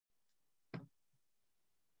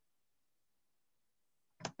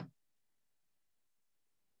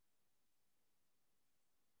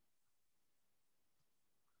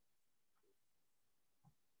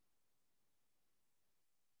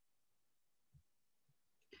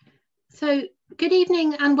So good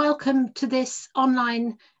evening and welcome to this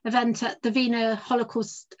online event at the Wiener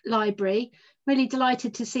Holocaust Library. Really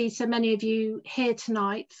delighted to see so many of you here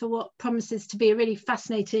tonight for what promises to be a really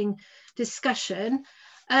fascinating discussion.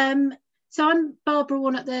 So I'm Barbara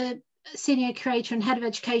Warnock, the Senior Curator and Head of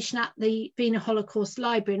Education at the Wiener Holocaust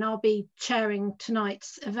Library, and I'll be chairing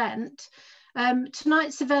tonight's event.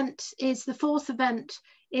 Tonight's event is the fourth event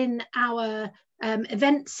in our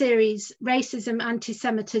event series, Racism,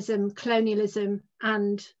 Antisemitism, Colonialism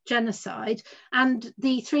and Genocide. And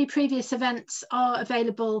the three previous events are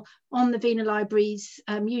available on the Wiener Library's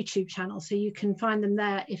YouTube channel, so you can find them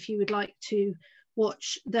there if you would like to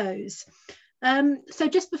watch those. So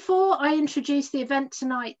just before I introduce the event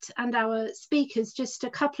tonight and our speakers, just a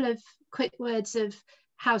couple of quick words of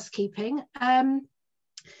housekeeping.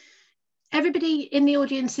 Everybody in the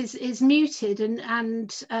audience is muted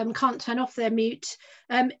and can't turn off their mute.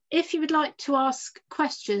 If you would like to ask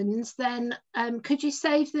questions, then could you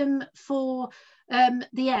save them for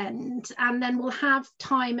the end, and then we'll have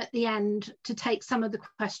time at the end to take some of the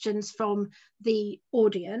questions from the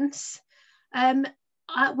audience.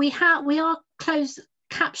 We are closed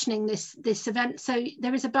captioning this event, so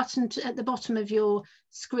there is a button at the bottom of your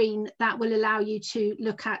screen that will allow you to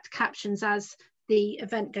look at captions as the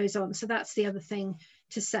event goes on. So that's the other thing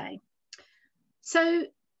to say. So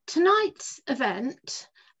tonight's event,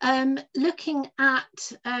 looking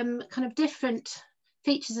at kind of different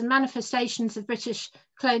features and manifestations of British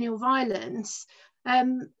colonial violence,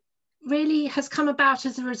 really has come about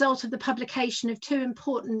as a result of the publication of two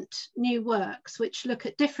important new works which look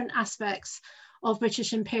at different aspects of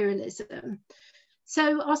British imperialism.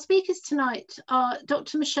 So our speakers tonight are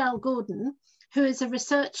Dr. Michelle Gordon, who is a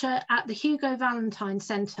researcher at the Hugo Valentine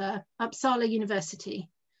Centre, Uppsala University.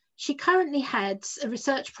 She currently heads a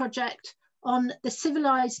research project on the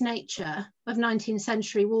civilised nature of 19th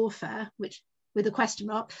century warfare, which, with a question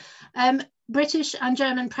mark, British and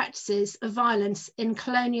German practices of violence in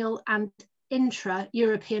colonial and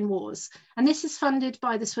intra-European wars. And this is funded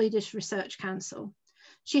by the Swedish Research Council.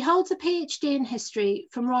 She holds a PhD in history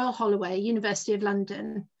from Royal Holloway, University of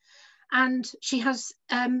London, and she has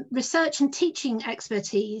research and teaching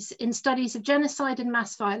expertise in studies of genocide and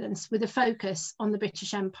mass violence with a focus on the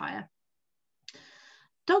British Empire.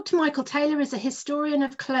 Dr. Michael Taylor is a historian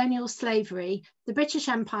of colonial slavery, the British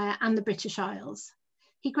Empire and the British Isles.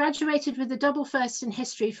 He graduated with a double first in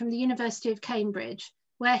history from the University of Cambridge,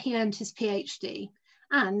 where he earned his PhD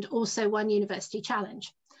and also won University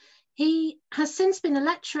Challenge. He has since been a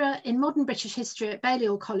lecturer in modern British history at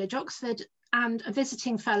Balliol College, Oxford, and a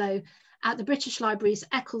visiting fellow at the British Library's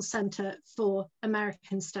Eccles Centre for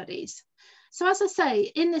American Studies. So as I say,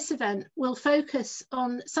 in this event, we'll focus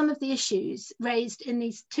on some of the issues raised in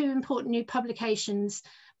these two important new publications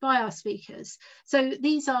by our speakers. So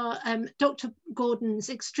these are Dr. Gordon's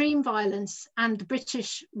Extreme Violence and the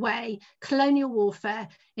British Way, Colonial Warfare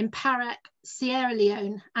in Parak, Sierra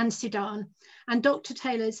Leone and Sudan, and Dr.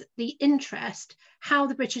 Taylor's The Interest, How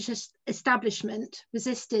the British Establishment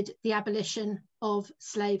Resisted the Abolition of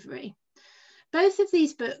Slavery. Both of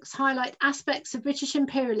these books highlight aspects of British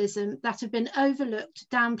imperialism that have been overlooked,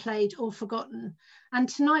 downplayed or forgotten, and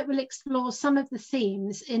tonight we'll explore some of the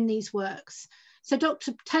themes in these works. So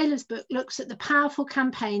Dr. Taylor's book looks at the powerful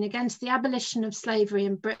campaign against the abolition of slavery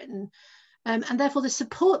in Britain, and therefore the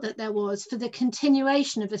support that there was for the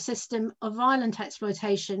continuation of a system of violent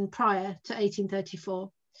exploitation prior to 1834.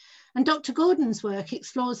 And Dr. Gordon's work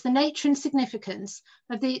explores the nature and significance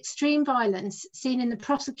of the extreme violence seen in the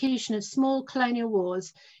prosecution of small colonial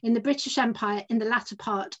wars in the British Empire in the latter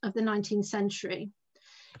part of the 19th century.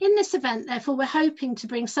 In this event, therefore, we're hoping to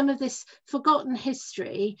bring some of this forgotten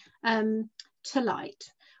history to light.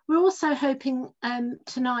 We're also hoping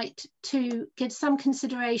tonight to give some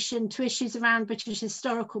consideration to issues around British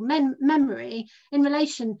historical memory in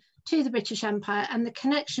relation to the British Empire and the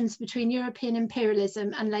connections between European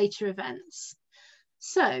imperialism and later events.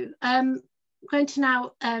 So I'm going to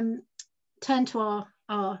now turn to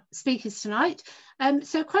our speakers tonight.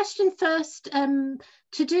 So question first,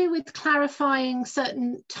 to do with clarifying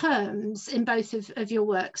certain terms in both of your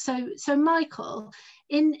work. So Michael,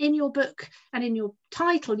 in your book and in your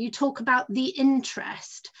title, you talk about the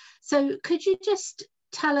interest. So could you just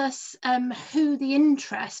tell us who the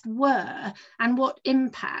interest were and what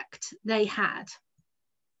impact they had?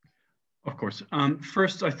 Of course.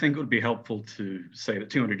 First, I think it would be helpful to say that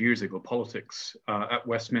 200 years ago, politics at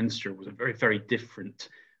Westminster was a very, very different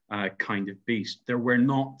kind of beast. There were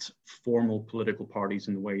not formal political parties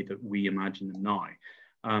in the way that we imagine them now.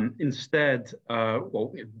 Instead,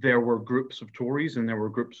 well, there were groups of Tories and there were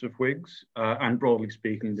groups of Whigs, and broadly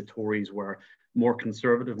speaking, the Tories were more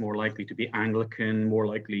conservative, more likely to be Anglican, more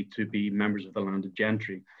likely to be members of the landed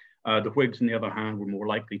gentry. The Whigs, on the other hand, were more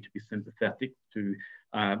likely to be sympathetic to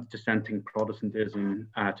dissenting Protestantism,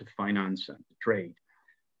 to finance and to trade.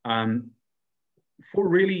 What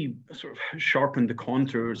really sort of sharpened the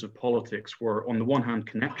contours of politics were, on the one hand,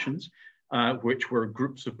 connections, which were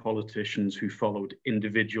groups of politicians who followed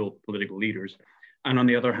individual political leaders, and on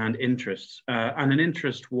the other hand, interests. And an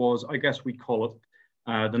interest was, I guess we'd call it,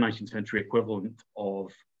 the 19th century equivalent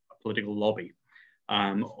of a political lobby,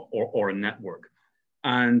 or a network.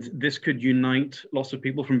 And this could unite lots of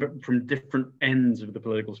people from different ends of the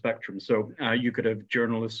political spectrum. So you could have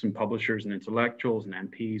journalists and publishers and intellectuals and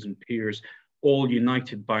MPs and peers, all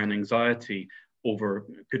united by an anxiety over,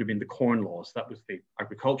 it could have been the Corn Laws, that was the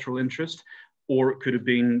agricultural interest, or it could have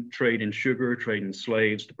been trade in sugar, trade in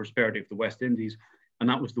slaves, the prosperity of the West Indies, and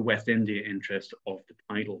that was the West India interest of the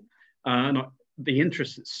title. The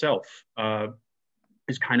interest itself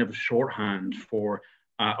is kind of a shorthand for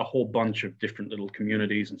a whole bunch of different little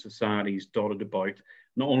communities and societies dotted about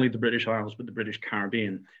not only the British Isles, but the British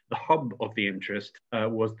Caribbean. The hub of the interest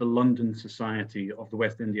was the London Society of the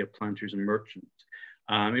West India Planters and Merchants.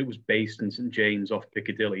 It was based in St. James off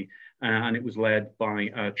Piccadilly, and it was led by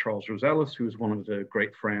Charles Rosellas, who was one of the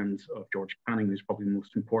great friends of George Canning, who's probably the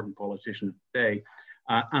most important politician of the day.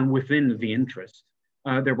 And within the interest,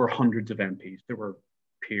 there were hundreds of MPs. There were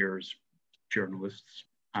peers, journalists,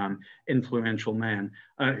 influential men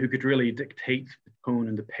who could really dictate the tone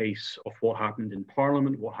and the pace of what happened in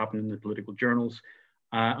Parliament, what happened in the political journals,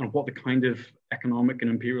 and what the kind of economic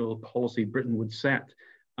and imperial policy Britain would set.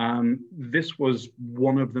 This was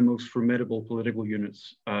one of the most formidable political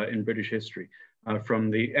units in British history, from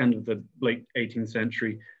the end of the late 18th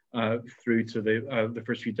century through to the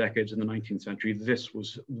first few decades in the 19th century. This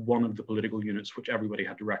was one of the political units which everybody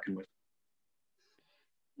had to reckon with.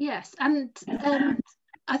 Yes, and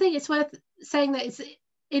I think it's worth saying that it's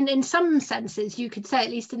in some senses, you could say, at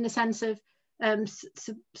least in the sense of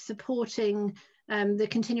supporting the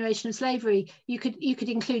continuation of slavery, you could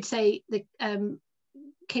include, say, the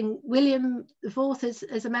King William IV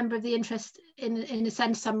as a member of the interest in a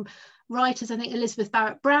sense. Some writers, I think Elizabeth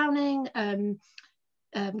Barrett Browning,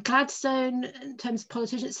 Gladstone, in terms of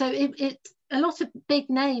politicians. So it a lot of big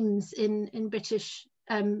names in British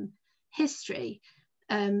history,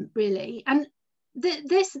 really. And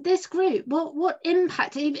this group, what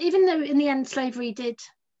impact, even though in the end slavery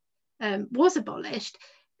was abolished,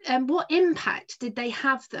 what impact did they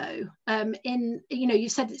have, though? In, you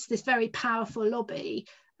said it's this very powerful lobby.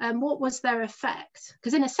 What was their effect?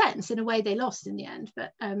 Because in a sense, in a way, they lost in the end,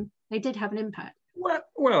 but they did have an impact.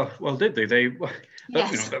 Well, did they?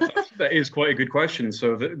 Yes. That is quite a good question.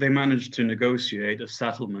 So they managed to negotiate a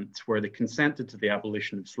settlement where they consented to the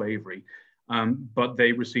abolition of slavery, but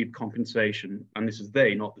they received compensation, and this is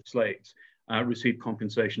they, not the slaves, received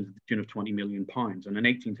compensation to the tune of £20 million. And in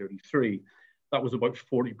 1833, that was about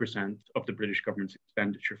 40% of the British government's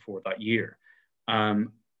expenditure for that year.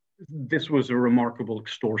 This was a remarkable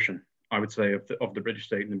extortion, I would say, of the British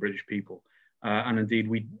state and the British people. And indeed,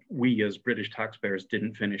 we as British taxpayers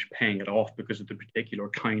didn't finish paying it off because of the particular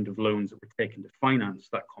kind of loans that were taken to finance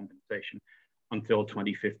that compensation until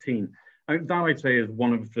 2015. That, I'd say, is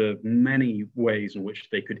one of the many ways in which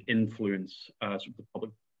they could influence sort of the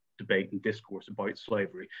public debate and discourse about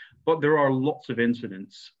slavery. But there are lots of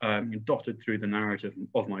incidents dotted through the narrative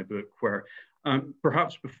of my book where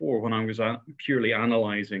perhaps before, when I was purely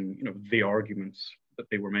analysing the arguments that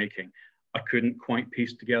they were making, I couldn't quite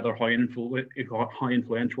piece together how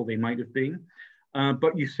influential they might have been.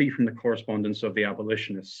 But you see from the correspondence of the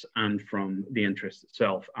abolitionists and from the interest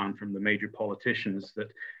itself and from the major politicians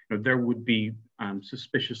that there would be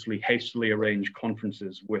suspiciously hastily arranged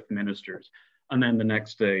conferences with ministers. And then the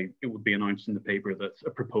next day, it would be announced in the paper that a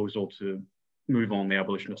proposal to move on the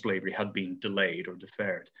abolition of slavery had been delayed or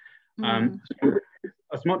deferred. So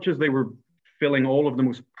as much as they were filling all of the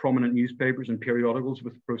most prominent newspapers and periodicals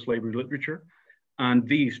with pro-slavery literature, and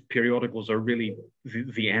these periodicals are really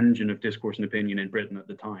the engine of discourse and opinion in Britain at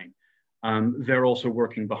the time, they're also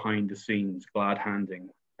working behind the scenes, glad-handing,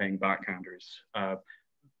 paying backhanders.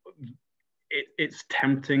 It's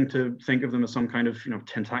tempting to think of them as some kind of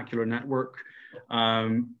tentacular network,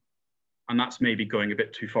 and that's maybe going a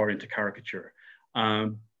bit too far into caricature.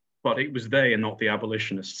 But it was they and not the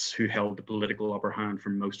abolitionists who held the political upper hand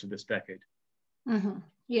for most of this decade. Mm-hmm.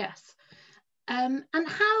 Yes. And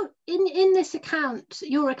how, in this account,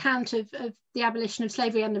 your account of the abolition of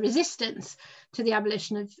slavery and the resistance to the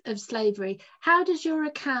abolition of slavery, how does your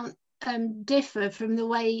account differ from the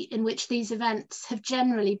way in which these events have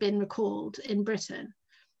generally been recalled in Britain?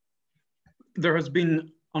 There has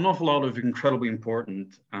been an awful lot of incredibly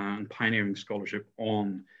important and pioneering scholarship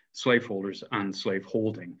on slaveholders and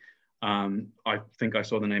slaveholding. I think I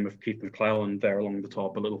saw the name of Keith McClellan there along the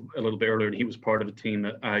top a little bit earlier, and he was part of a team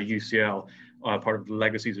at UCL, part of the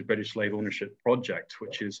Legacies of British Slave Ownership project,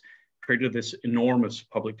 which has created this enormous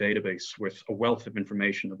public database with a wealth of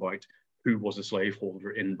information about who was a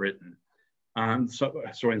slaveholder in Britain. So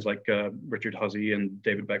historians like Richard Hussey and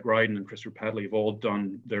David Beck-Ryden and Christopher Pedley have all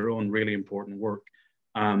done their own really important work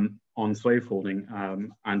on slaveholding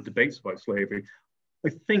and debates about slavery. I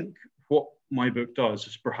think what my book does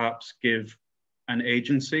is perhaps give an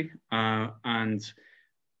agency and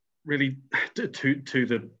really to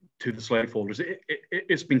the slaveholders.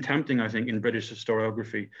 It's been tempting, I think, in British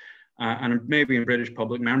historiography and maybe in British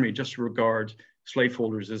public memory just to regard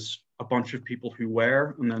slaveholders as a bunch of people who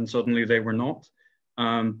were, and then suddenly they were not.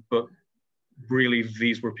 But really,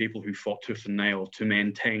 these were people who fought tooth and nail to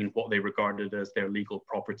maintain what they regarded as their legal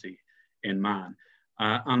property in man.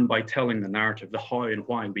 And by telling the narrative, the how and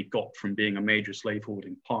why we got from being a major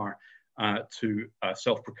slaveholding power to a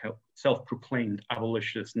self-proclaimed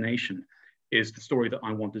abolitionist nation is the story that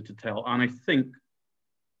I wanted to tell. And I think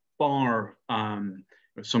bar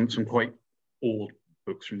some quite old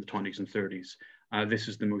books from the 20s and 30s, this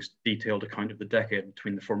is the most detailed account of the decade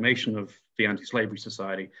between the formation of the Anti-Slavery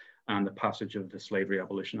Society and the passage of the Slavery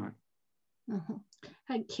Abolition Act. Mm-hmm.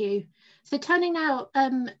 Thank you. So turning now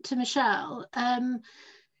to Michelle,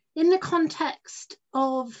 in the context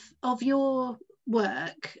of your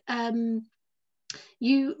work,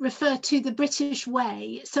 you refer to the British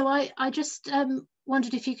way. So I just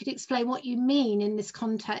wondered if you could explain what you mean in this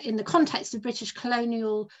context, in the context of British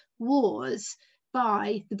colonial wars,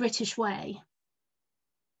 by the British way.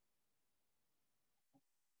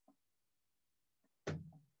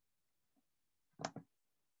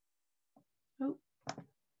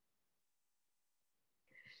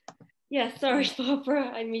 Yeah, sorry,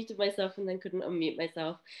 Barbara, I muted myself and then couldn't unmute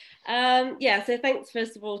myself. Yeah, so thanks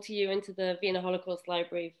first of all to you and to the Vienna Holocaust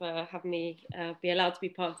Library for having me be allowed to be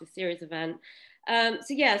part of this series event.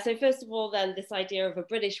 So first of all then, this idea of a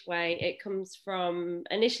British way, it comes from,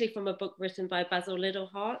 initially from a book written by Basil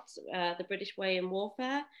Liddell-Hart, The British Way in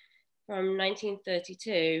Warfare, from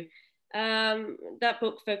 1932. That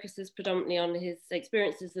book focuses predominantly on his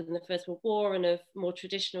experiences in the First World War and of more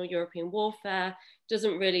traditional European warfare,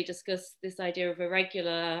 doesn't really discuss this idea of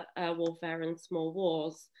irregular warfare and small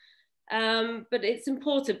wars. But it's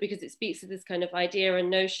important because it speaks to this kind of idea and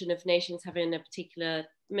notion of nations having a particular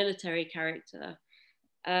military character.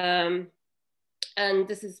 And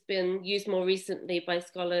this has been used more recently by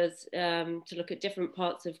scholars to look at different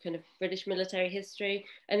parts of kind of British military history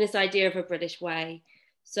and this idea of a British way.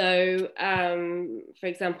 So, for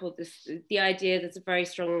example, the idea, there's a very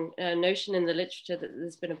strong notion in the literature that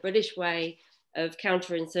there's been a British way of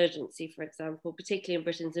counterinsurgency, for example, particularly in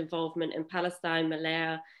Britain's involvement in Palestine,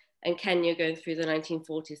 Malaya, and Kenya going through the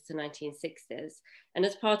 1940s to 1960s. And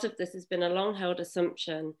as part of this has been a long-held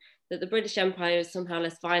assumption that the British Empire is somehow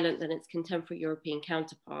less violent than its contemporary European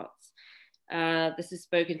counterparts. This is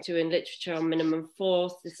spoken to in literature on minimum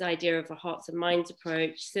force, this idea of a hearts and minds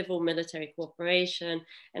approach, civil military cooperation,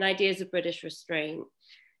 and ideas of British restraint.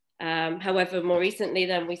 However, more recently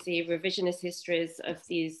then we see revisionist histories of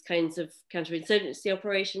these kinds of counterinsurgency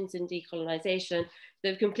operations in decolonization that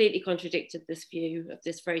have completely contradicted this view of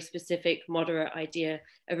this very specific moderate idea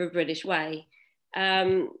of a British way.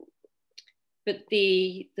 But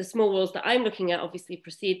the small wars that I'm looking at obviously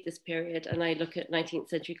precede this period, and I look at 19th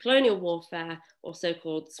century colonial warfare, or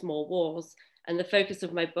so-called small wars. And the focus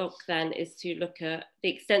of my book then is to look at the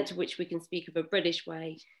extent to which we can speak of a British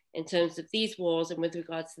way in terms of these wars and with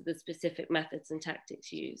regards to the specific methods and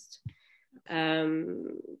tactics used.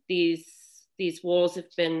 These wars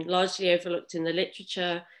have been largely overlooked in the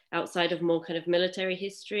literature outside of more kind of military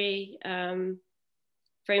history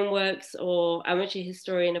frameworks or amateur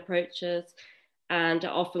historian approaches, and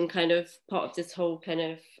are often kind of part of this whole kind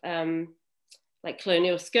of like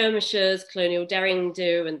colonial skirmishes, colonial daring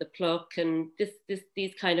do, and the pluck, and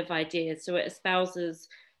these kind of ideas. So it espouses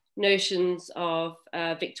notions of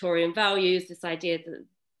Victorian values, this idea that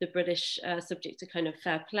the British are subject to kind of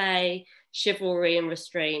fair play, chivalry, and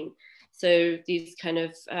restraint. So these kind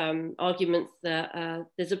of arguments that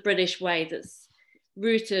there's a British way that's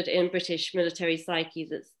rooted in British military psyche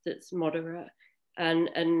that's moderate,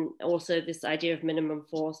 and also this idea of minimum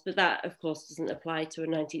force. But that, of course, doesn't apply to a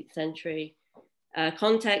 19th century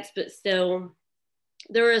context, but still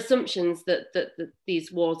there are assumptions that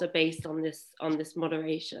these wars are based on this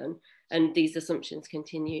moderation, and these assumptions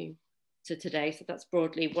continue to today. So that's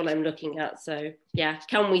broadly what I'm looking at. So yeah,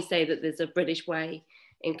 can we say that there's a British way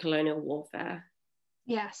in colonial warfare?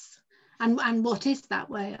 Yes. And what is that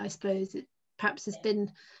way? I suppose it perhaps has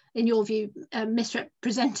been, in your view,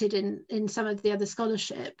 misrepresented in some of the other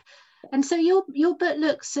scholarship. And so your book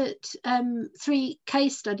looks at 3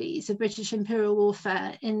 case studies of British imperial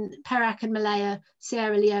warfare in Perak and Malaya,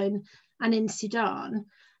 Sierra Leone, and in Sudan.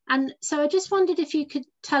 And so I just wondered if you could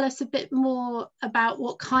tell us a bit more about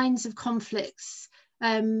what kinds of conflicts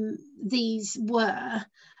these were.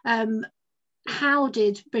 How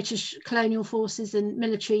did British colonial forces and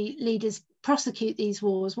military leaders prosecute these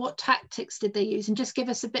wars? What tactics did they use? And just give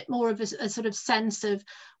us a bit more of a sort of sense of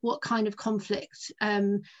what kind of conflict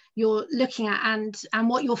you're looking at, and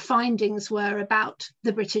what your findings were about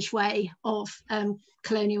the British way of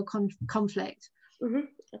colonial conflict. Mm-hmm.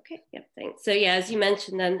 Okay, yeah, thanks. So yeah, as you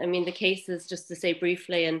mentioned then, I mean, the cases, just to say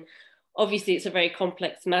briefly, and obviously it's a very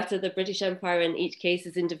complex matter, the British Empire, and each case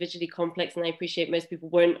is individually complex, and I appreciate most people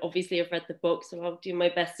won't obviously have read the book, so I'll do my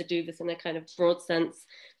best to do this in a kind of broad sense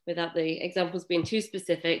without the examples being too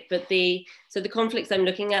specific. But the conflicts I'm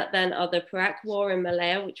looking at then are the Perak War in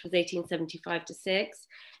Malaya, which was 1875-6,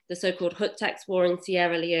 the so-called Hut Tax War in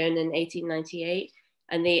Sierra Leone in 1898,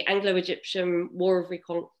 and the Anglo-Egyptian War of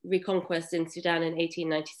Reconquest in Sudan in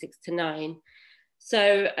 1896-9.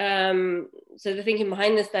 So, so the thinking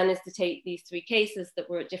behind this then is to take these 3 cases that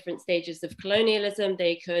were at different stages of colonialism.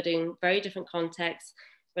 They occurred in very different contexts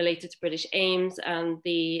related to British aims and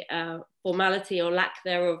the formality or lack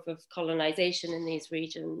thereof of colonization in these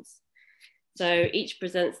regions. So each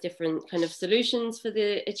presents different kind of solutions for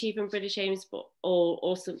the achieving British aims, but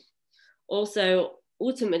also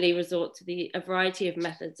ultimately resort to a variety of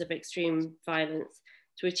methods of extreme violence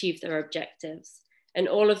to achieve their objectives. And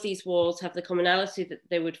all of these wars have the commonality that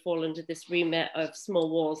they would fall under this remit of small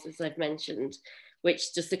wars, as I've mentioned,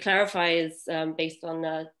 which, just to clarify, is based on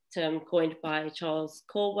a term coined by Charles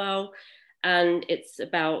Caldwell. And it's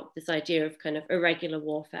about this idea of kind of irregular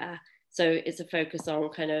warfare. So it's a focus on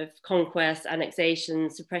kind of conquest, annexation,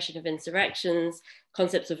 suppression of insurrections,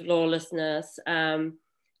 concepts of lawlessness,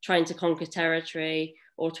 trying to conquer territory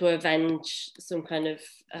or to avenge some kind of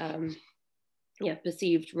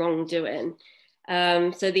perceived wrongdoing.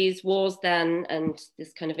 So these wars then, and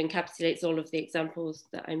this kind of encapsulates all of the examples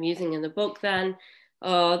that I'm using in the book then,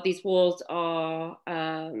 these wars are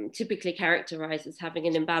typically characterized as having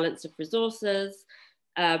an imbalance of resources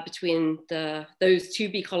between those to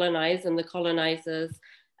be colonized and the colonizers.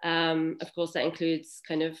 Of course, that includes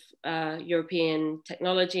kind of European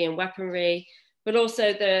technology and weaponry, but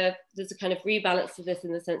also there's a kind of rebalance to this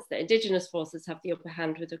in the sense that indigenous forces have the upper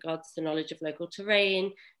hand with regards to knowledge of local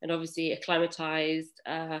terrain and obviously acclimatized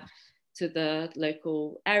to the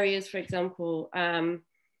local areas, for example. And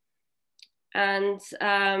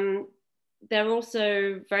they're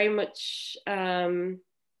also very much,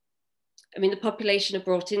 I mean, the population are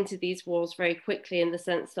brought into these wars very quickly in the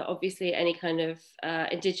sense that obviously any kind of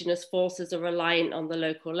indigenous forces are reliant on the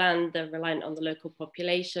local land, they're reliant on the local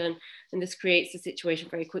population, and this creates a situation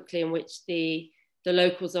very quickly in which the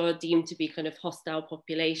locals are deemed to be kind of hostile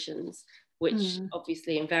populations, which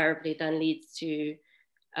obviously invariably then leads to,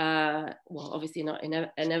 well, obviously not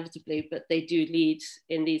inevitably, but they do lead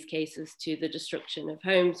in these cases to the destruction of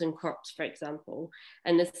homes and crops, for example.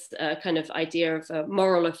 And this kind of idea of a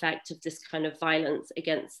moral effect of this kind of violence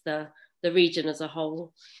against the region as a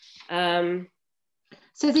whole. So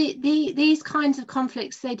these kinds of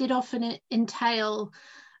conflicts, they did often entail,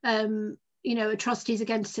 you know, atrocities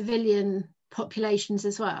against civilian populations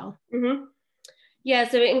as well. Mm-hmm. Yeah,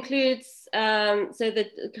 so it includes, so the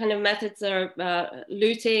kind of methods are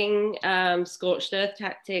looting, scorched earth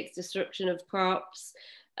tactics, destruction of crops,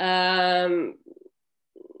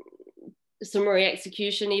 summary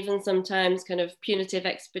execution, even sometimes kind of punitive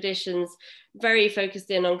expeditions, very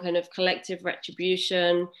focused in on kind of collective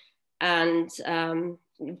retribution and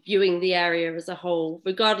viewing the area as a whole,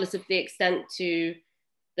 regardless of the extent to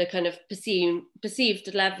the kind of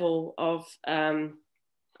perceived level of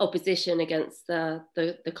opposition against the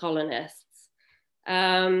colonists.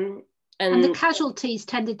 And the casualties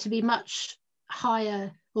tended to be much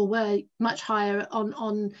higher, or were much higher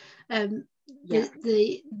on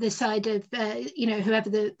the side of, you know, whoever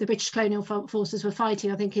the British colonial forces were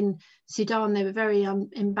fighting. I think in Sudan they were very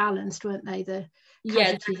imbalanced, weren't they? The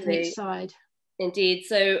casualties on each side. Indeed.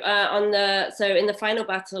 So in the final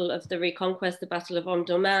battle of the reconquest, the Battle of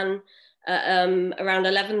Omdurman, around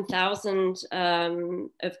 11,000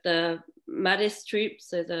 of the Mahdist troops,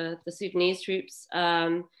 so the Sudanese troops,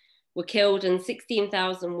 were killed and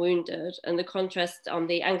 16,000 wounded. And the contrast on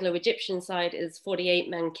the Anglo-Egyptian side is 48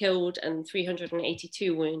 men killed and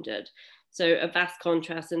 382 wounded. So a vast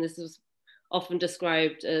contrast, and this was often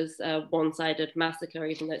described as a one-sided massacre,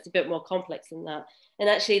 even though it's a bit more complex than that. And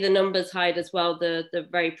actually the numbers hide as well the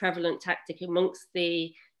very prevalent tactic amongst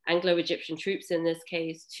the Anglo-Egyptian troops in this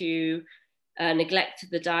case to neglect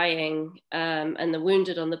the dying and the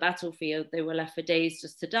wounded on the battlefield. They were left for days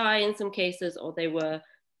just to die in some cases, or they were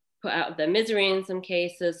put out of their misery in some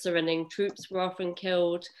cases. Surrendering troops were often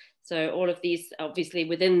killed. So all of these, obviously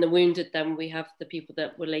within the wounded, then we have the people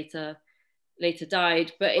that were later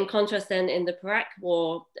died. But in contrast then in the Perak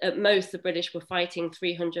War, at most the British were fighting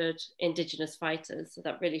 300 indigenous fighters. So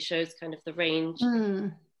that really shows kind of the range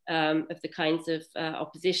of the kinds of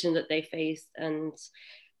opposition that they faced. And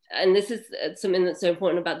this is something that's so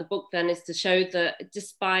important about the book then, is to show that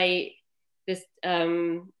despite this,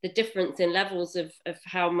 the difference in levels of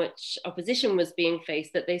how much opposition was being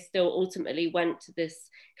faced, that they still ultimately went to this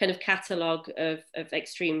kind of catalogue of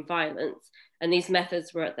extreme violence. And these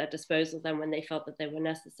methods were at their disposal then when they felt that they were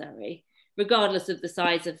necessary, regardless of the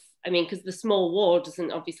size of, I mean, because the small war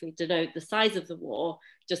doesn't obviously denote the size of the war,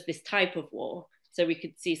 just this type of war. So we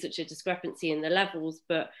could see such a discrepancy in the levels,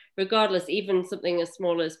 but regardless, even something as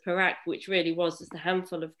small as Perak, which really was just a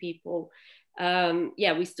handful of people,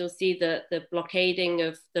 we still see the blockading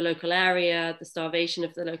of the local area, the starvation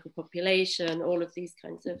of the local population, all of these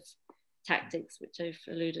kinds of tactics, which I've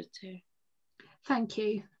alluded to. Thank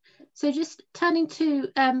you. So just turning to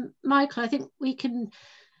Michael, I think we can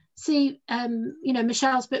see,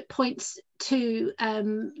 Michelle's book points to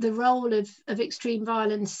the role of extreme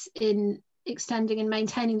violence in extending and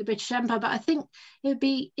maintaining the British Empire, but I think it would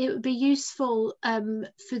be useful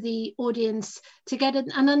for the audience to get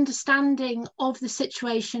an understanding of the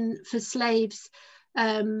situation for slaves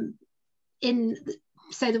in,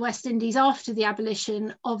 say, the West Indies after the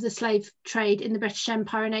abolition of the slave trade in the British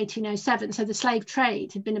Empire in 1807. So the slave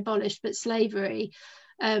trade had been abolished, but slavery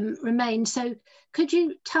remained. So could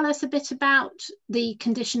you tell us a bit about the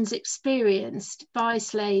conditions experienced by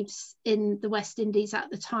slaves in the West Indies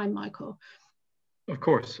at the time, Michael? Of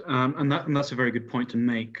course, and that's a very good point to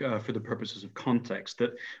make for the purposes of context,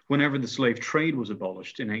 that whenever the slave trade was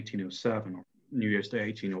abolished in 1807, or New Year's Day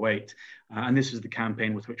 1808, and this is the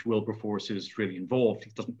campaign with which Wilberforce is really involved.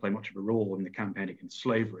 He doesn't play much of a role in the campaign against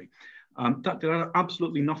slavery. That did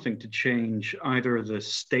absolutely nothing to change either the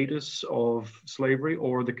status of slavery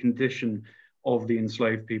or the condition of the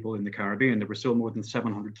enslaved people in the Caribbean. There were still more than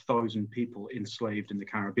 700,000 people enslaved in the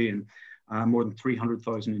Caribbean, more than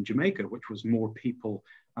 300,000 in Jamaica, which was more people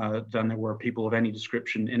than there were people of any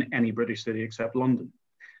description in any British city except London.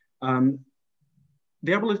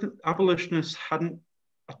 The abolitionists hadn't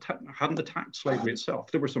attacked slavery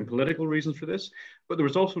itself. There were some political reasons for this, but there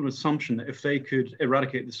was also an assumption that if they could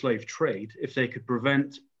eradicate the slave trade, if they could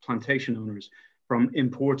prevent plantation owners from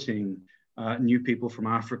importing new people from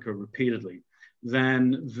Africa repeatedly, then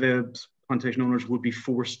the plantation owners would be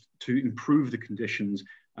forced to improve the conditions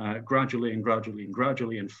gradually,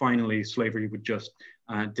 and finally slavery would just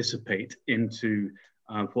dissipate into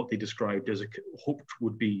what they described as hoped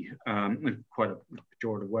would be, in quite a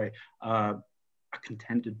pejorative way, a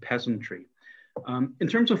contented peasantry. In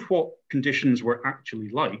terms of what conditions were actually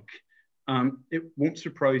like, it won't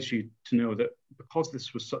surprise you to know that because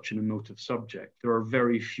this was such an emotive subject, there are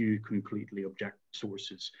very few completely objective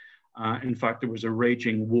sources. In fact, there was a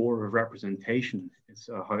raging war of representation, is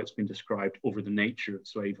how it's been described, over the nature of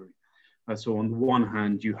slavery. So on the one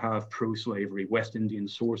hand, you have pro-slavery West Indian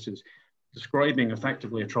sources describing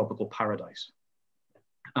effectively a tropical paradise.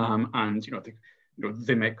 And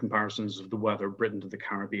they make comparisons of the weather, Britain to the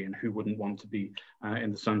Caribbean. Who wouldn't want to be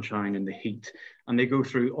in the sunshine and the heat? And they go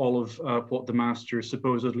through all of what the masters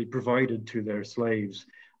supposedly provided to their slaves.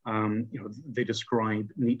 They describe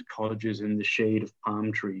neat cottages in the shade of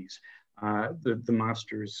palm trees. The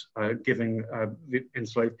masters giving the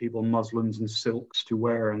enslaved people muslins and silks to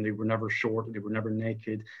wear, and they were never short, they were never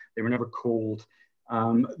naked, they were never cold.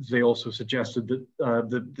 They also suggested that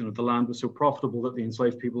the land was so profitable that the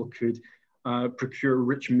enslaved people could procure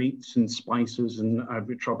rich meats and spices and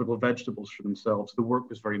tropical vegetables for themselves. The work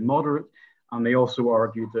was very moderate, and they also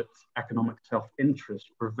argued that economic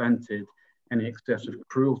self-interest prevented any excessive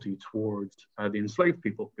cruelty towards the enslaved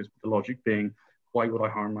people, because the logic being, why would I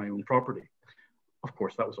harm my own property? Of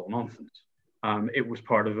course, that was all nonsense. It was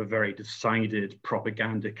part of a very decided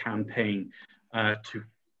propaganda campaign to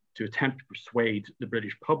attempt to persuade the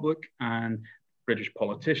British public and British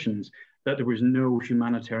politicians that there was no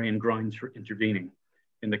humanitarian grounds for intervening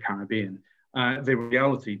in the Caribbean. The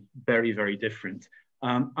reality, very, very different.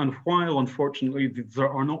 And while, unfortunately, there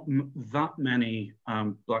are not that many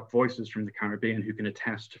Black voices from the Caribbean who can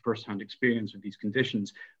attest to firsthand experience of these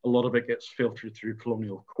conditions, a lot of it gets filtered through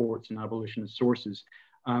colonial courts and abolitionist sources.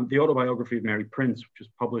 The autobiography of Mary Prince, which was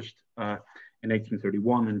published in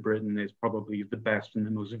 1831 in Britain, is probably the best and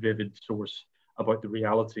the most vivid source about the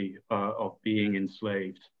reality of being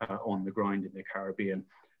enslaved on the ground in the Caribbean.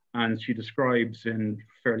 And she describes in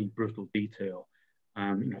fairly brutal detail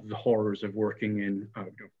the horrors of working in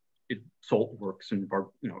salt works in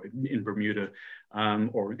Bermuda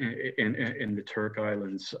or in the Turk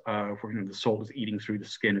Islands, where the salt is eating through the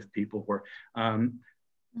skin of people, where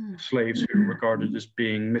slaves who are regarded as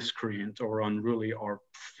being miscreant or unruly are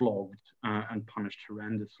flogged and punished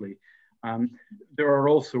horrendously. There are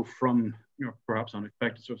also, from perhaps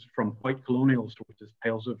unexpected sources, from white colonial sources,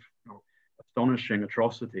 tales of astonishing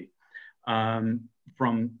atrocity.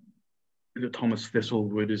 From Thomas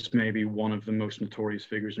Thistlewood is maybe one of the most notorious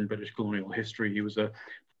figures in British colonial history. He was a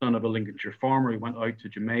son of a Lincolnshire farmer. He went out to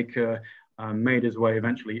Jamaica, made his way,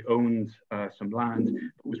 eventually owned some land,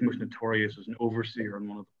 but was most notorious as an overseer on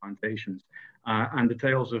one of the plantations. And the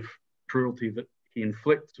tales of cruelty that he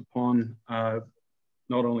inflicts upon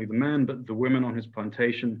not only the men, but the women on his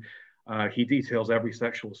plantation. He details every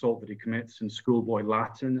sexual assault that he commits in schoolboy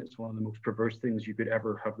Latin. It's one of the most perverse things you could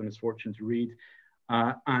ever have the misfortune to read.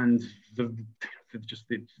 And the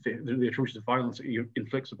atrocious violence that he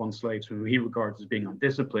inflicts upon slaves whom he regards as being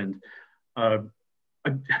undisciplined. I've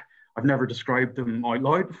never described them out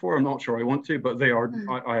loud before. I'm not sure I want to, but they are.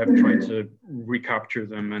 I have tried to recapture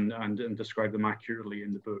them and describe them accurately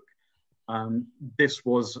in the book. This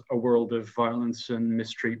was a world of violence and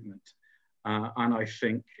mistreatment, and I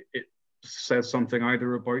think it says something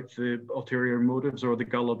either about the ulterior motives or the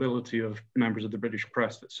gullibility of members of the British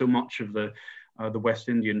press that so much of the West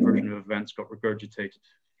Indian version of events got regurgitated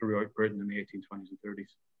throughout Britain in the 1820s and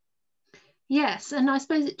 30s. Yes, and I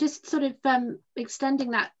suppose it just sort of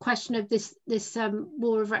extending that question of this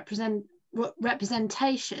war of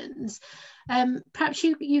representations, perhaps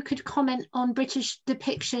you could comment on British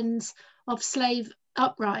depictions of slave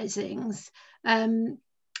uprisings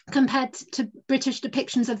compared to British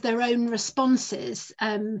depictions of their own responses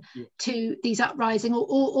to these uprisings,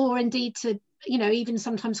 or indeed to even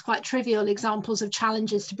sometimes quite trivial examples of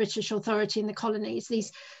challenges to British authority in the colonies.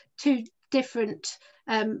 These two different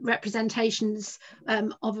representations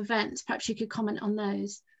of events. Perhaps you could comment on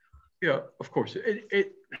those. Yeah, of course.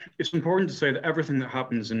 It's important to say that everything that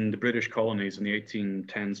happens in the British colonies in the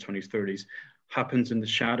 1810s, 20s, 30s happens in the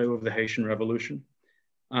shadow of the Haitian Revolution.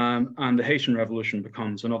 And the Haitian Revolution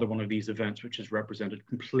becomes another one of these events which is represented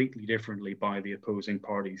completely differently by the opposing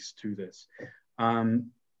parties to this.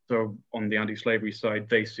 So on the anti-slavery side,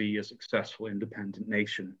 they see a successful independent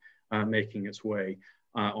nation making its way.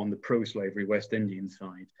 On the pro-slavery West Indian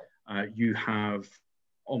side, you have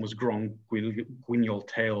almost grand guignol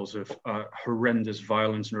tales of horrendous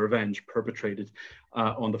violence and revenge perpetrated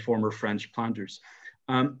on the former French planters.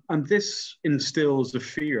 And this instills a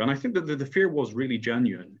fear, and I think that the fear was really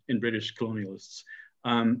genuine in British colonialists,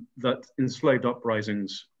 that enslaved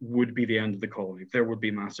uprisings would be the end of the colony. There would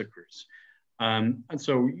be massacres. And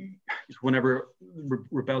so whenever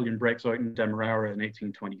rebellion breaks out in Demerara in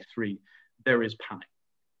 1823, there is panic.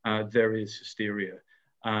 There is hysteria.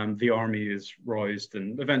 The army is roused,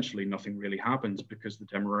 and eventually nothing really happens because the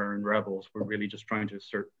Demeraran rebels were really just trying to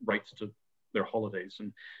assert rights to their holidays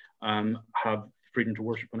and have freedom to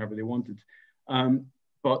worship whenever they wanted.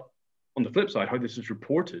 But on the flip side, how this is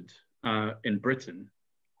reported in Britain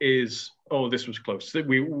is, oh, this was close.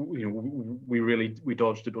 We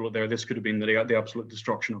dodged a bullet there. This could have been the absolute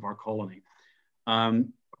destruction of our colony.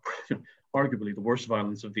 Arguably, the worst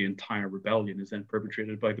violence of the entire rebellion is then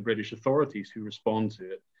perpetrated by the British authorities, who respond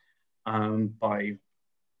to it by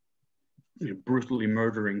brutally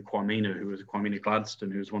murdering Kwamina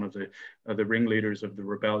Gladstone, who was one of the ringleaders of the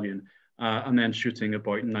rebellion, and then shooting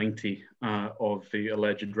about 90 of the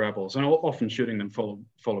alleged rebels, and often shooting them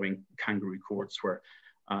following kangaroo courts where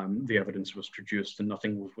the evidence was traduced and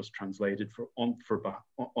nothing was translated on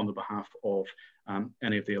the behalf of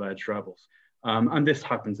any of the alleged rebels. And this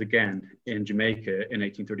happens again in Jamaica in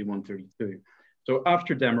 1831-32. So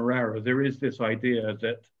after Demerara, there is this idea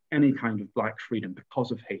that any kind of Black freedom,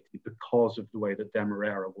 because of Haiti, because of the way that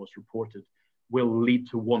Demerara was reported, will lead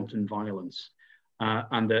to wanton violence,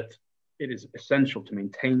 and that it is essential to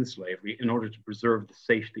maintain slavery in order to preserve the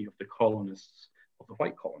safety of the colonists, of the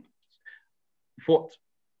white colonists. What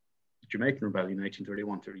the Jamaican Rebellion in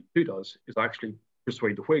 1831-32 does is actually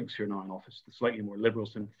persuade the Whigs, who are now in office, the slightly more liberal,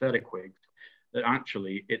 sympathetic Whigs, that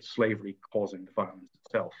actually it's slavery causing the violence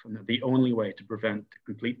itself, and that the only way to prevent the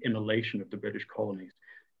complete immolation of the British colonies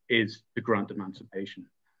is to grant emancipation.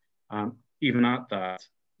 Even at that,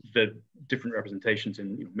 the different representations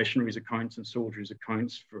in missionaries' accounts and soldiers'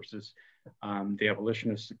 accounts versus the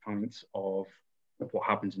abolitionists' accounts of what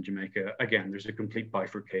happens in Jamaica, again, there's a complete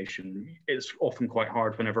bifurcation. It's often quite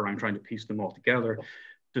hard whenever I'm trying to piece them all together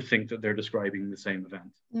to think that they're describing the same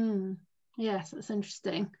event. Yes, that's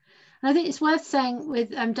interesting. And I think it's worth saying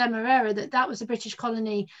with Demerara that was a British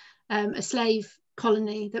colony, a slave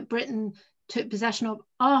colony that Britain took possession of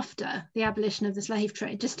after the abolition of the slave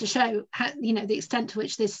trade, just to show how, the extent to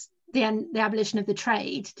which the abolition of the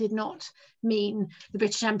trade did not mean the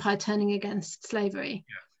British Empire turning against slavery.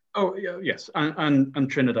 Yeah. Oh, yeah, yes, and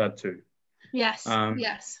Trinidad too. Yes,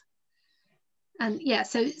 yes, and yeah.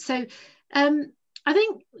 So I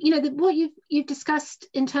think what you've discussed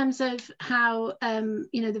in terms of how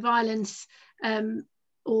the violence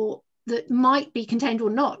or that might be contained or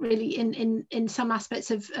not really in some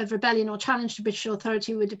aspects of rebellion or challenge to British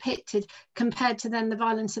authority were depicted, compared to then the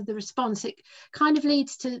violence of the response. It kind of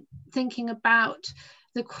leads to thinking about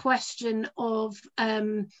the question of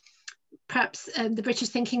perhaps the British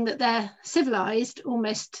thinking that they're civilized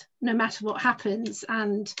almost no matter what happens,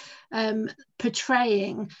 and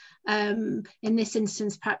portraying in this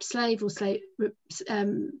instance perhaps slaves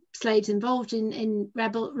involved in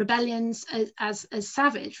rebellions as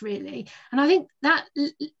savage, really. And I think that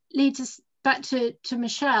leads us back to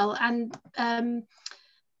Michelle. And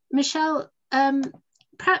Michelle,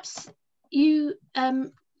 perhaps you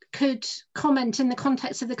could comment in the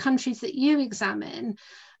context of the countries that you examine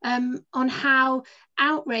on how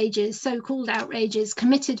outrages, so-called outrages,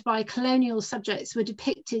 committed by colonial subjects were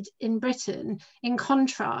depicted in Britain, in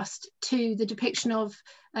contrast to the depiction of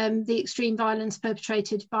the extreme violence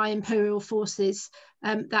perpetrated by imperial forces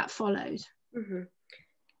that followed. Mm-hmm.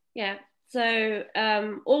 Yeah, so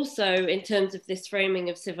also in terms of this framing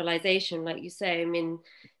of civilization, like you say, I mean,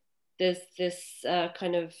 there's this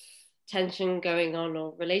kind of tension going on,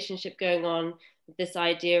 or relationship going on, with this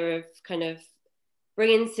idea of kind of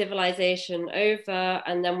bringing civilization over,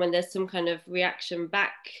 and then when there's some kind of reaction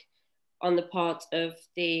back on the part of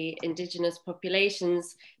the indigenous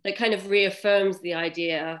populations, that kind of reaffirms the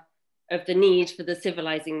idea of the need for the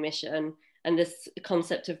civilizing mission and this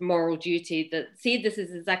concept of moral duty, that, see, this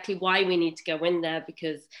is exactly why we need to go in there,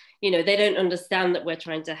 because they don't understand that we're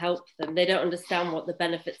trying to help them. They don't understand what the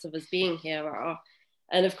benefits of us being here are.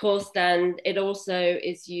 And of course, then it also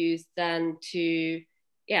is used then to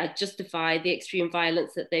justify the extreme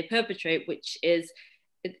violence that they perpetrate, which is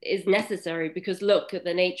necessary, because look at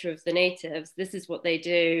the nature of the natives. This is what they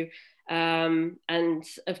do. And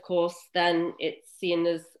of course, then it's seen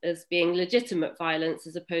as being legitimate violence,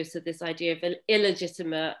 as opposed to this idea of an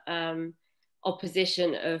illegitimate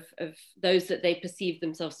opposition of those that they perceive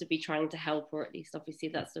themselves to be trying to help, or at least obviously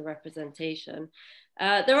that's the representation.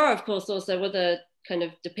 There are, of course, also other kind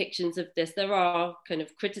of depictions of this. There are kind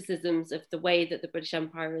of criticisms of the way that the British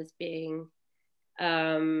Empire is being,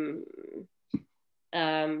 how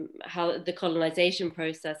the colonization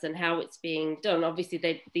process and how it's being done.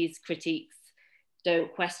 Obviously, these critiques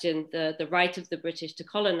don't question the right of the British to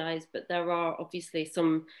colonize, but there are obviously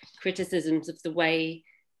some criticisms of the way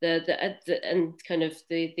and kind of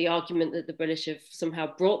the argument that the British have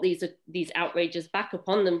somehow brought these outrages back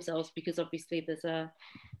upon themselves, because obviously there's a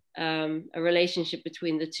relationship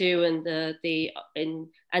between the two, and the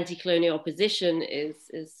anti-colonial opposition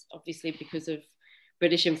is obviously because of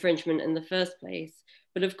British infringement in the first place.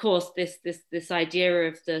 But of course, this idea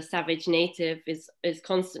of the savage native is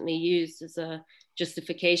constantly used as a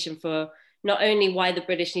justification for not only why the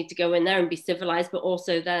British need to go in there and be civilized, but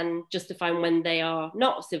also then justifying when they are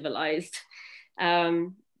not civilized.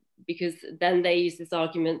 Because then they use this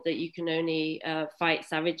argument that you can only fight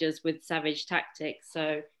savages with savage tactics.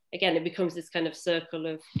 So again, it becomes this kind of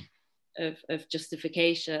circle of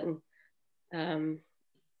justification. And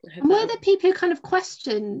were there people who kind of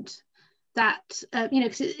questioned that,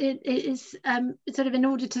 because it is sort of in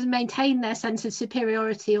order to maintain their sense of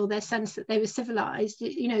superiority, or their sense that they were civilized,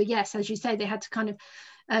 yes, as you say, they had to kind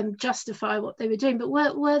of justify what they were doing. But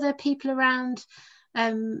were there people around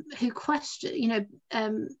who questioned,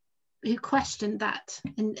 who questioned that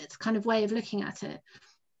in its kind of way of looking at it?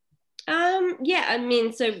 Yeah, I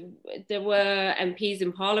mean, so there were MPs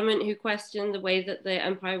in Parliament who questioned the way that the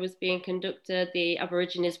empire was being conducted, the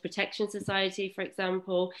Aborigines Protection Society, for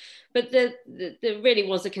example. But there really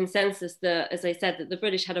was a consensus that, as I said, that the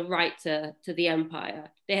British had a right to the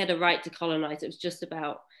empire. They had a right to colonize. It was just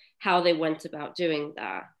about how they went about doing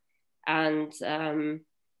that. And so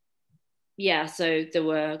there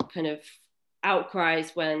were kind of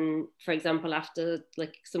outcries when, for example, after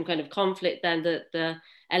like some kind of conflict, then the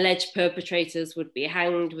alleged perpetrators would be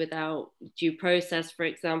hanged without due process, for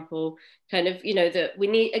example. Kind of, you know, that we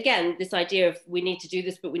need, again, this idea of we need to do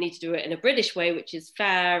this, but we need to do it in a British way, which is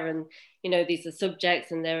fair, and, you know, these are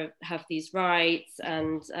subjects and they have these rights,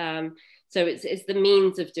 and so it's the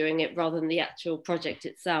means of doing it rather than the actual project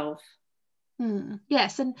itself.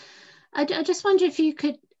 Yes, and I just wonder if you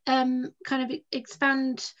could kind of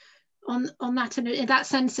expand on that, and in that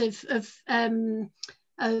sense of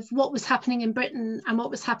what was happening in Britain and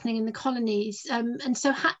what was happening in the colonies. And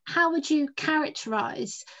so how would you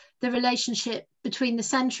characterise the relationship between the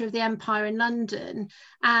centre of the empire in London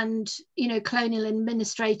and, you know, colonial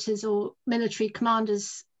administrators or military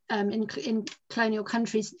commanders in colonial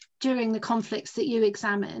countries during the conflicts that you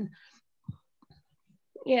examine?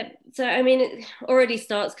 Yeah, so I mean, it already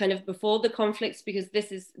starts kind of before the conflicts, because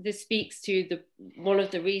this speaks to one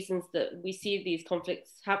of the reasons that we see these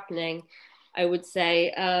conflicts happening, I would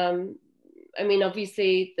say. I mean,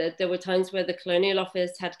 obviously, there were times where the Colonial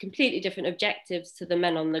Office had completely different objectives to the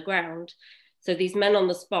men on the ground. So these men on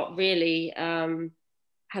the spot really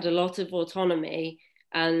had a lot of autonomy,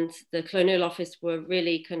 and the Colonial Office were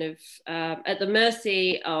really kind of at the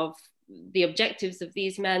mercy of the objectives of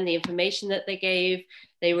these men, the information that they gave.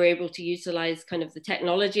 They were able to utilize kind of the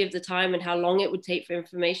technology of the time and how long it would take for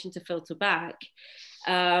information to filter back.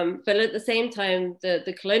 But at the same time,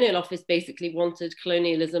 the Colonial Office basically wanted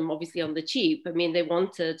colonialism, obviously, on the cheap. I mean, they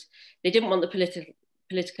didn't want the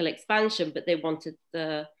political expansion, but they wanted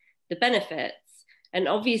the benefits. And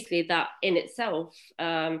obviously that in itself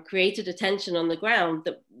created a tension on the ground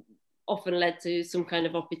that often led to some kind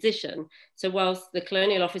of opposition. So whilst the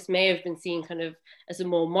Colonial Office may have been seen kind of as a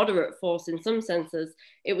more moderate force in some senses,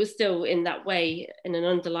 it was still in that way, in an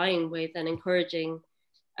underlying way, then encouraging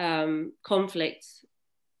conflict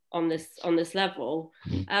on this level.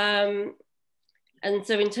 And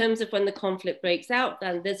so in terms of when the conflict breaks out,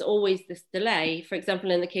 then there's always this delay. For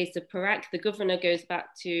example, in the case of Perak, the governor goes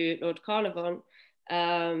back to Lord Carnarvon,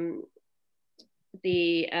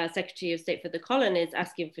 the Secretary of State for the Colonies,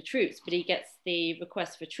 asking for troops, but he gets the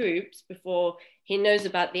request for troops before he knows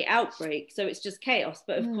about the outbreak. So it's just chaos.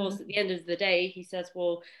 But of course, at the end of the day, he says,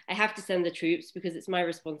 well, I have to send the troops because it's my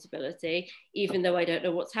responsibility, even though I don't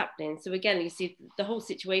know what's happening. So again, you see the whole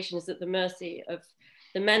situation is at the mercy of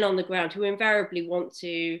the men on the ground, who invariably want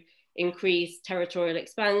to increase territorial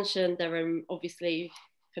expansion, their own, obviously,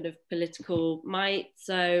 kind of political might.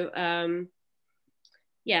 So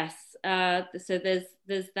yes, so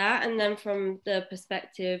there's that. And then from the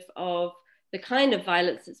perspective of the kind of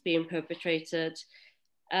violence that's being perpetrated,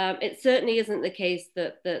 it certainly isn't the case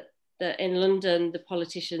that in London, the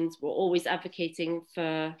politicians were always advocating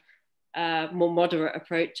for more moderate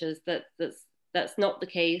approaches. That's not the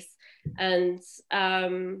case. And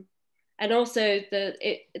also,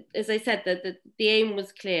 as I said, the aim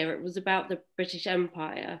was clear. It was about the British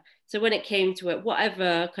Empire. So when it came to it,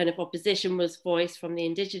 whatever kind of opposition was voiced from the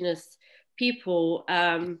indigenous people,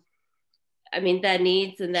 I mean, their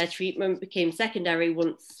needs and their treatment became secondary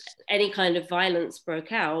once any kind of violence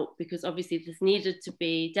broke out, because obviously this needed to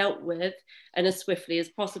be dealt with, and as swiftly as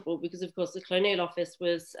possible, because of course the Colonial Office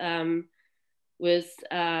was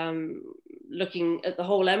looking at the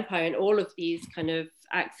whole empire and all of these kind of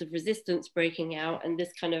acts of resistance breaking out, and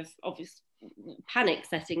this kind of obvious panic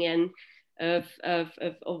setting in of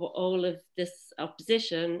all of this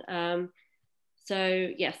opposition. So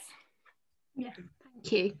yes. Yeah,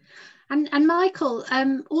 thank you. And Michael,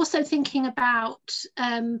 also thinking about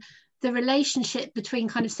the relationship between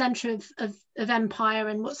kind of centre of empire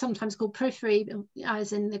and what's sometimes called periphery,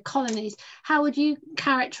 as in the colonies, how would you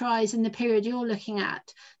characterise in the period you're looking at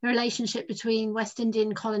the relationship between West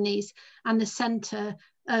Indian colonies and the centre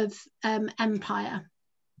of empire?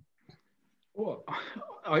 Well,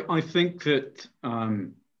 I think that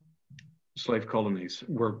slave colonies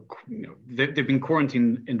were, they've been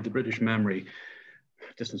quarantined in the British memory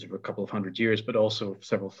distance of a couple of hundred years, but also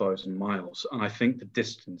several thousand miles. And I think the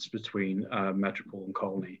distance between metropole and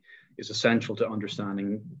colony is essential to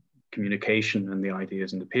understanding communication and the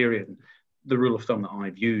ideas in the period. The rule of thumb that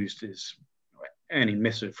I've used is any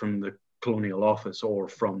missive from the Colonial Office or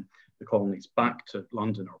from the colonies back to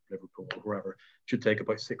London or Liverpool or wherever should take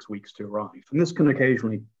about 6 weeks to arrive. And this can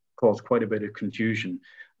occasionally cause quite a bit of confusion,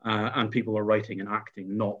 and people are writing and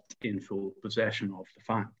acting not in full possession of the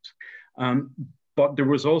facts. But there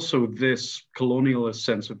was also this colonialist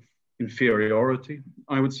sense of inferiority,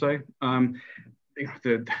 I would say.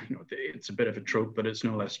 it's a bit of a trope, but it's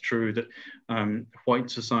no less true that white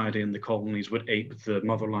society in the colonies would ape the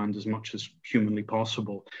motherland as much as humanly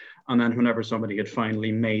possible. And then whenever somebody had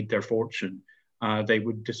finally made their fortune, they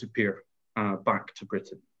would disappear back to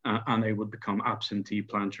Britain, and they would become absentee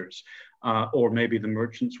planters. Or maybe the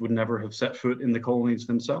merchants would never have set foot in the colonies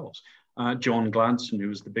themselves. John Gladstone, who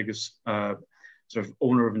was the biggest sort of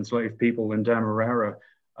owner of enslaved people in Demerara,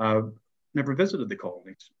 never visited the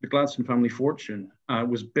colonies. The Gladstone family fortune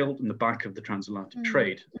was built in the back of the transatlantic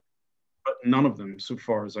trade, but none of them, so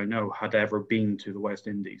far as I know, had ever been to the West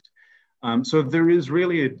Indies. So there is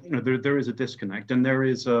really there is a disconnect, and there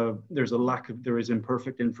is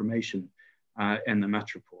imperfect information in the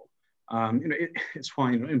metropole. It's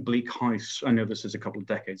why in Bleak House, I know this is a couple of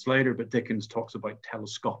decades later, but Dickens talks about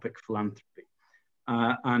telescopic philanthropy.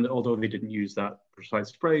 And although they didn't use that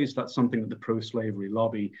precise phrase, that's something that the pro-slavery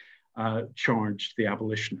lobby charged the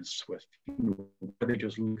abolitionists with. They're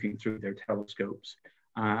just looking through their telescopes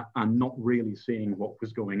and not really seeing what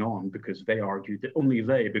was going on, because they argued that only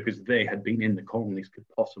they, because they had been in the colonies, could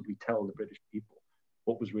possibly tell the British people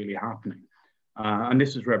what was really happening. And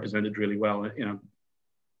this is represented really well in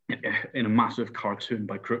a massive cartoon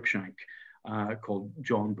by Cruikshank called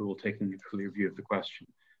John Bull Taking a Clear View of the Question.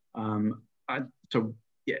 So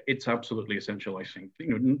yeah, it's absolutely essential, I think,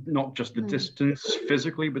 not just the distance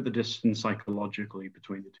physically, but the distance psychologically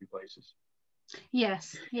between the two places.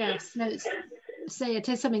 Yes. No, it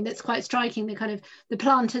is something that's quite striking. The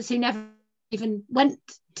planters who never even went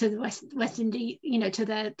to the West Indies, to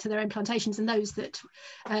their own plantations, and those that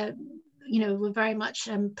were very much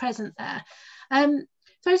present there.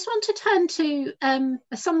 So I just want to turn to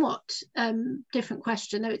a somewhat different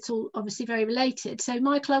question, though it's all obviously very related. So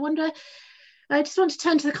Michael, I just want to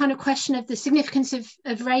turn to the kind of question of the significance of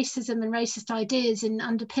racism and racist ideas in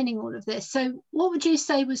underpinning all of this. So what would you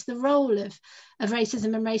say was the role of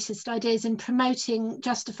racism and racist ideas in promoting,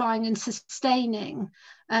 justifying and sustaining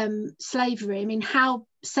slavery? I mean, how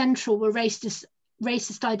central were racist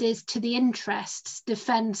ideas to the interests,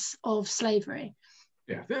 defence of slavery?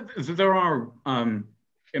 Yeah, there are,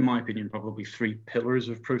 in my opinion, probably three pillars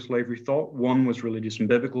of pro-slavery thought. One was religious and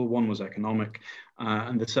biblical, one was economic,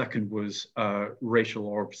 and the second was racial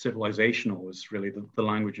or civilizational, was really the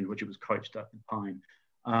language in which it was couched at the time.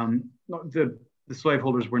 The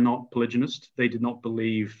slaveholders were not polygynist. They did not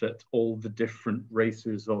believe that all the different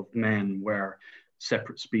races of men were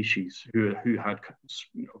separate species who had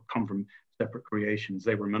come from separate creations.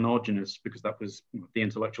 They were monogenous because that was the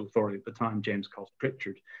intellectual authority at the time. James Cost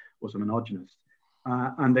Pritchard was a monogynist.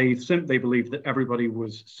 And they believed that everybody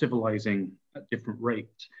was civilizing at different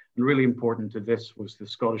rates. And really important to this was the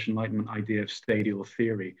Scottish Enlightenment idea of stadial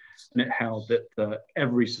theory. And it held that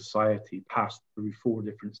every society passed through 4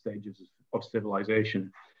 different stages of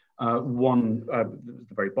civilization. One,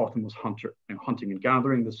 the very bottom, was hunting and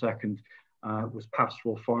gathering. The second was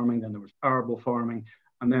pastoral farming. Then there was arable farming.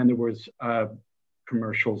 And then there was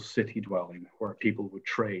commercial city dwelling, where people would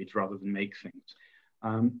trade rather than make things.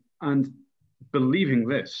 And believing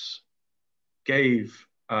this gave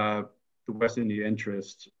the West India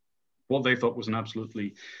interests what they thought was an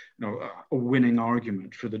absolutely a winning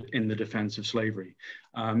argument in the defense of slavery,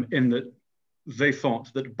 in that they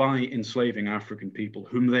thought that by enslaving African people,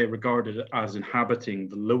 whom they regarded as inhabiting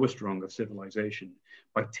the lowest rung of civilization,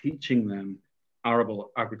 by teaching them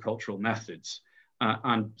arable agricultural methods,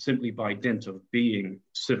 and simply by dint of being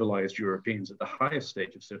civilized Europeans at the highest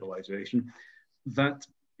stage of civilization, that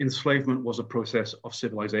enslavement was a process of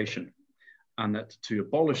civilization, and that to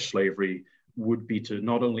abolish slavery would be to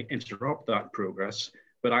not only interrupt that progress,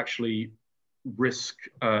 but actually risk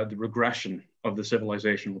the regression of the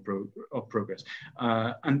civilizational progress.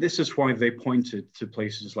 And this is why they pointed to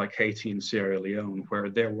places like Haiti and Sierra Leone, where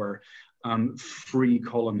there were free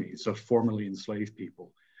colonies of formerly enslaved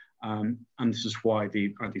people. And this is why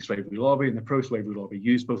the anti-slavery lobby and the pro-slavery lobby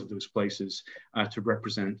used both of those places to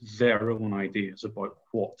represent their own ideas about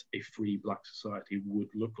what a free Black society would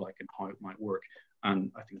look like and how it might work.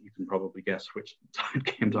 And I think you can probably guess which side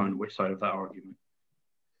came down, which side of that argument.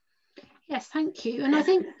 Yes, thank you. And I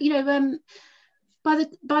think, by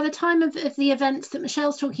the time of the events that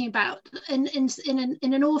Michelle's talking about, in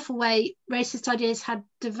an awful way, racist ideas had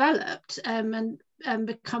developed and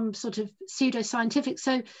become sort of pseudo-scientific.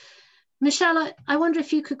 So, Michelle, I wonder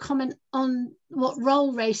if you could comment on what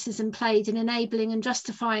role racism played in enabling and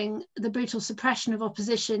justifying the brutal suppression of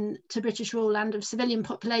opposition to British rule and of civilian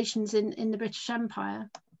populations in the British Empire.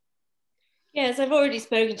 Yes, I've already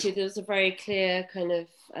spoken to, there was a very clear kind of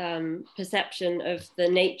perception of the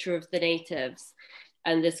nature of the natives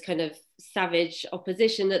and this kind of savage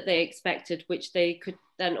opposition that they expected, which they could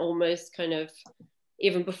then almost kind of,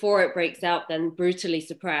 even before it breaks out, then brutally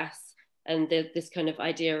suppress. And this kind of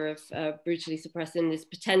idea of brutally suppressing this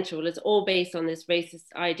potential is all based on this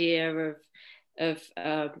racist idea of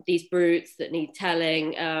these brutes that need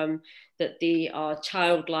telling, that they are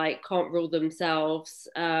childlike, can't rule themselves,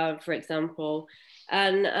 for example.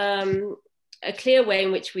 And a clear way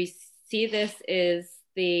in which we see this is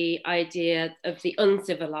the idea of the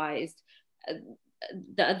uncivilized,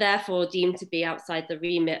 that are therefore deemed to be outside the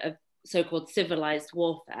remit of so-called civilized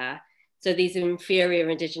warfare. So these inferior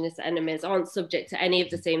indigenous enemies aren't subject to any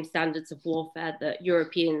of the same standards of warfare that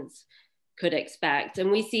Europeans could expect.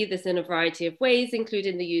 And we see this in a variety of ways,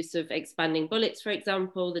 including the use of expanding bullets, for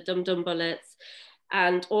example, the dum-dum bullets,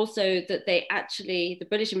 and also that they actually, the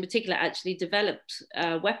British in particular, actually developed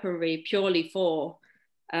weaponry purely for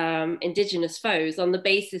indigenous foes on the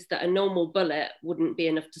basis that a normal bullet wouldn't be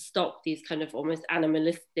enough to stop these kind of almost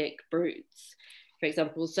animalistic brutes, for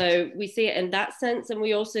example. So we see it in that sense, and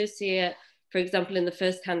we also see it, for example, in the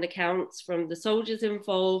first-hand accounts from the soldiers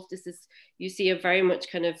involved. This is, you see a very much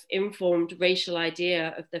kind of informed racial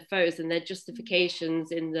idea of their foes and their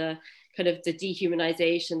justifications in the kind of the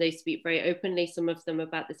dehumanization. They speak very openly, some of them,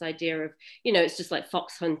 about this idea of, you know, it's just like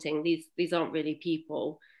fox hunting. These aren't really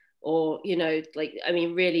people, or, you know, like, I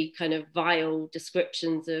mean, really kind of vile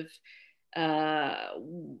descriptions of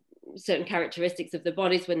certain characteristics of the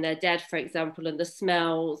bodies when they're dead, for example, and the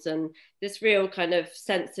smells, and this real kind of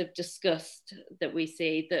sense of disgust that we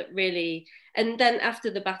see that really, and then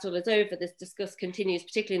after the battle is over, this disgust continues,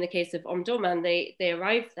 particularly in the case of Omdurman. They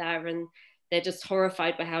arrive there and they're just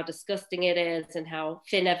horrified by how disgusting it is and how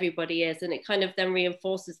thin everybody is, and it kind of then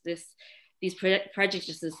reinforces these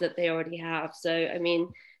prejudices that they already have. So, I mean,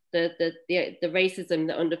 the racism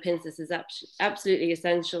that underpins this is absolutely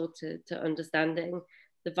essential to understanding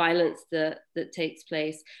the violence that takes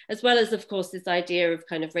place, as well as, of course, this idea of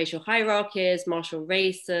kind of racial hierarchies, martial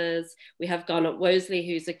races. We have Garnet Wolseley,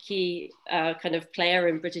 who's a key kind of player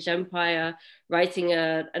in British Empire, writing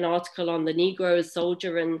an article on the Negro as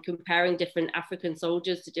soldier and comparing different African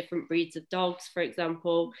soldiers to different breeds of dogs, for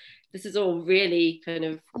example. This is all really kind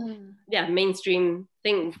of, mainstream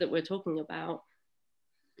things that we're talking about.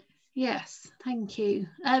 Yes, thank you.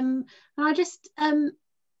 And I just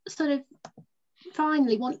sort of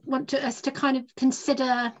finally want us to kind of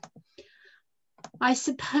consider, I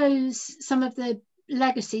suppose, some of the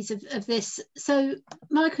legacies of this. So,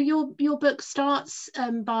 Michael, your book starts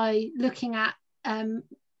by looking at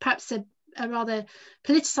perhaps a rather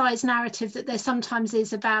politicized narrative that there sometimes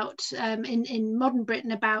is about in modern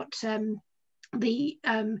Britain about the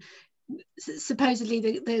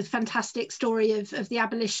supposedly the fantastic story of the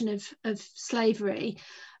abolition of slavery,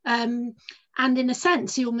 and in a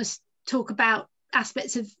sense you almost talk about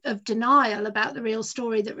aspects of denial about the real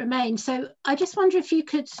story that remains. So I just wonder if you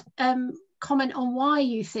could comment on why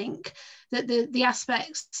you think that the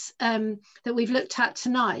aspects that we've looked at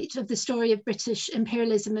tonight of the story of British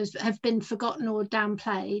imperialism have been forgotten or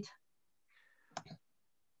downplayed.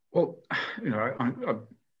 Well, you know,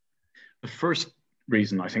 the first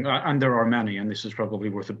reason, I think, and there are many, and this is probably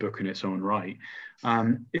worth a book in its own right,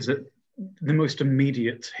 is that the most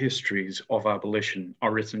immediate histories of abolition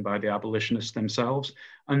are written by the abolitionists themselves,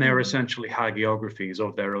 and they're essentially hagiographies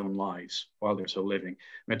of their own lives while they're still living.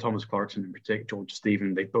 I mean, Thomas Clarkson in particular, George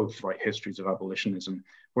Stephen, they both write histories of abolitionism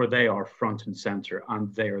where they are front and center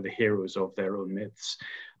and they are the heroes of their own myths.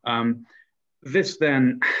 This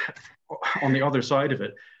then, on the other side of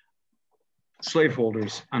it,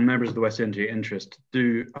 slaveholders and members of the West India interest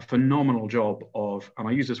do a phenomenal job of, and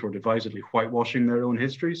I use this word advisedly, whitewashing their own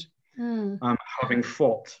histories. Having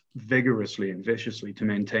fought vigorously and viciously to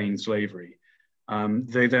maintain slavery,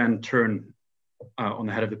 they then turn on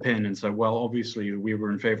the head of the pin and say, well, obviously we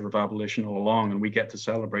were in favor of abolition all along and we get to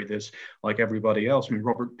celebrate this like everybody else. I mean,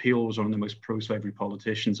 Robert Peel was one of the most pro-slavery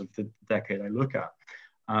politicians of the decade I look at,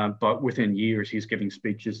 but within years he's giving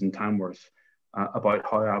speeches in Tamworth about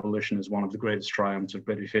how abolition is one of the greatest triumphs of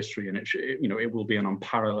British history, and it will be an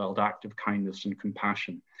unparalleled act of kindness and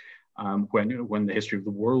compassion when the history of the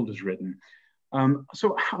world is written.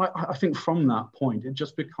 So I think from that point, it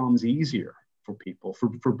just becomes easier for people,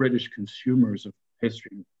 for British consumers of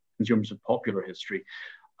history, consumers of popular history,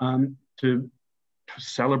 to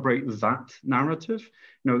celebrate that narrative.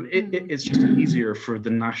 It's just easier for the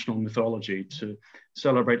national mythology to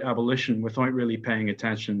celebrate abolition without really paying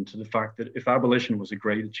attention to the fact that if abolition was a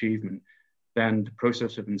great achievement, then the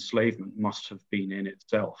process of enslavement must have been in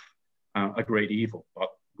itself a great evil. But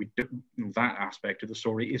that aspect of the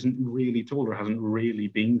story isn't really told or hasn't really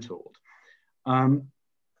been told.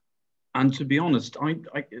 And to be honest,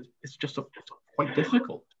 it's just it's quite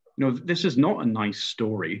difficult. You know, this is not a nice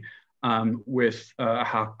story with a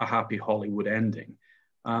happy Hollywood ending.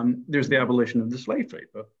 There's the abolition of the slave trade,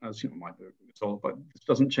 but as you know, my book is all about, this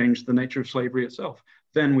doesn't change the nature of slavery itself.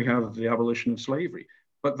 Then we have the abolition of slavery,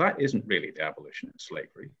 but that isn't really the abolition of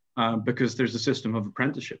slavery, because there's a system of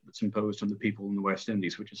apprenticeship that's imposed on the people in the West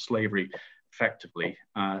Indies, which is slavery effectively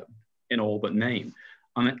in all but name.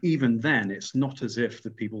 And even then, it's not as if the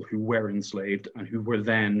people who were enslaved and who were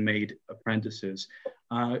then made apprentices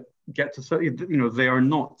get to say, you know, they are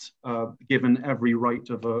not given every right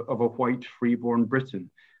of a white freeborn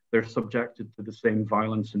Briton. They're subjected to the same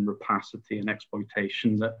violence and rapacity and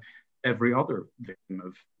exploitation that every other victim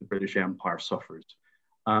of the British Empire suffers.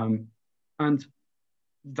 And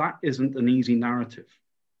that isn't an easy narrative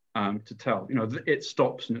to tell. You know, it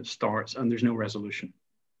stops and it starts and there's no resolution.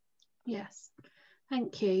 Yes.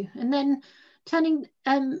 Thank you. And then turning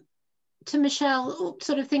to Michelle,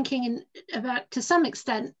 sort of thinking about, to some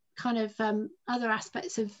extent, kind of other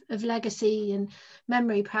aspects of legacy and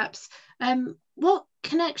memory, perhaps. What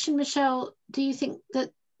connection, Michelle, do you think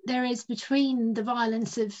that there is between the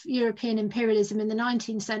violence of European imperialism in the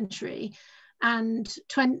 19th century and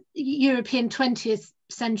European 20th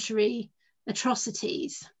century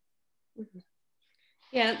atrocities? Mm-hmm.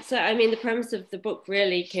 Yeah, so I mean, the premise of the book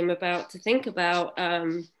really came about to think about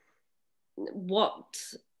what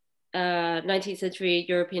 19th century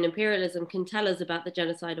European imperialism can tell us about the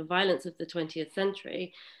genocidal violence of the 20th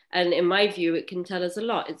century. And in my view, it can tell us a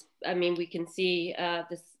lot. I mean, we can see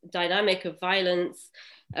this dynamic of violence.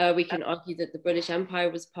 We can argue that the British Empire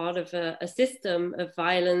was part of a system of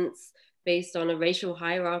violence based on a racial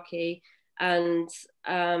hierarchy, and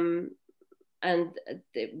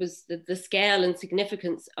it was the scale and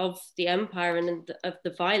significance of the empire and of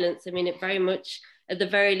the violence. I mean, it very much, at the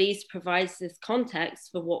very least, provides this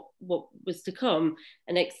context for what was to come,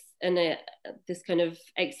 and this kind of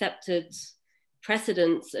accepted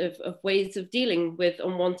precedents of ways of dealing with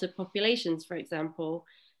unwanted populations, for example.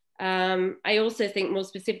 I also think more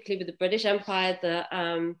specifically with the British Empire that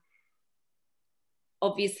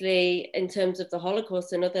obviously, in terms of the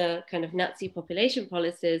Holocaust and other kind of Nazi population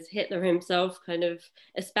policies, Hitler himself kind of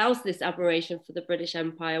espoused this admiration for the British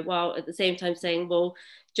Empire, while at the same time saying, well,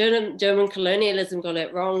 German colonialism got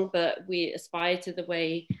it wrong, but we aspire to the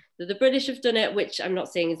way that the British have done it, which I'm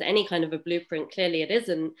not saying is any kind of a blueprint. Clearly it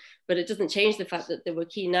isn't, but it doesn't change the fact that there were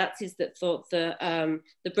key Nazis that thought that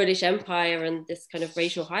the British Empire and this kind of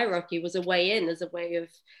racial hierarchy was a way in, as a way of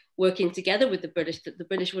working together with the British, that the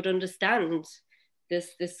British would understand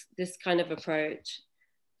this kind of approach.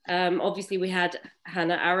 Obviously, we had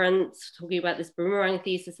Hannah Arendt talking about this boomerang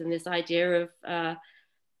thesis and this idea of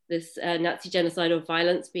this Nazi genocidal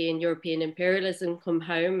violence being European imperialism come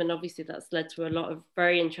home. And obviously that's led to a lot of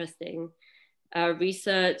very interesting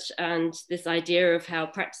research, and this idea of how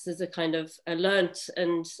practices are kind of learnt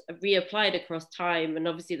and reapplied across time. And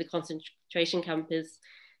obviously the concentration camp is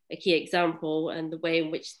a key example, and the way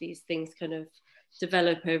in which these things kind of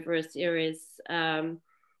develop over a series and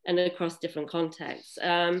across different contexts.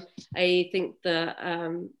 I think that,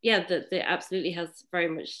 that it absolutely has very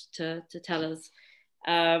much to tell us.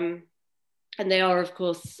 And they are, of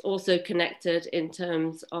course, also connected in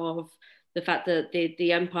terms of the fact that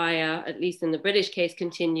the empire, at least in the British case,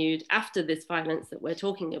 continued after this violence that we're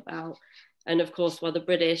talking about. And of course, while the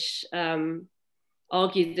British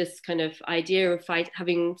argued this kind of idea of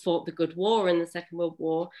having fought the good war in the Second World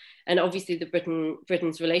War. And obviously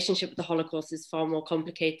Britain's relationship with the Holocaust is far more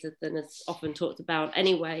complicated than it's often talked about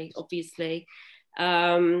anyway, obviously.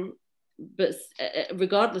 But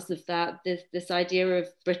regardless of that, this idea of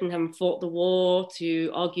Britain having fought the war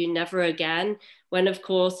to argue never again, when of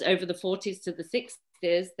course over the 40s to the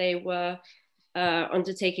 60s, they were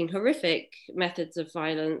undertaking horrific methods of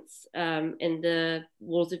violence in the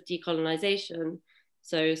wars of decolonization.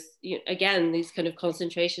 So again, these kind of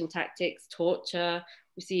concentration tactics, torture,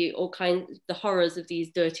 we see all kinds, the horrors of these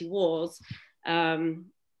dirty wars.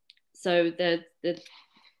 So the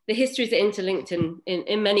histories are interlinked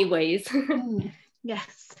in many ways.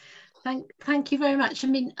 Yes, thank you very much. I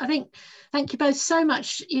mean, I think, thank you both so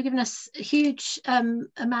much. You've given us a huge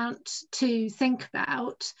amount to think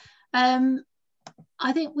about.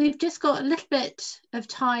 I think we've just got a little bit of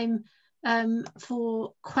time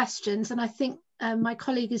for questions, and I think my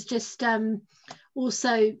colleague has just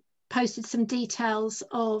also posted some details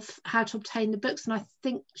of how to obtain the books, and I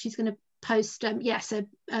think she's going to post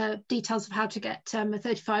details of how to get a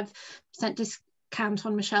 35% discount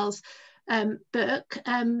on Michelle's book.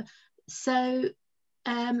 So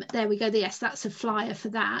there we go. Yes, that's a flyer for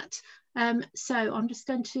that. So I'm just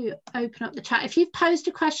going to open up the chat. If you've posed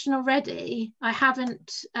a question already, I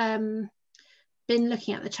haven't been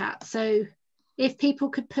looking at the chat. So if people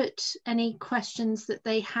could put any questions that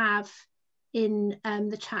they have in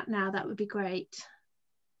the chat now, that would be great.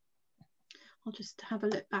 I'll just have a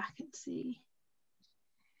look back and see.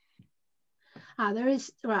 There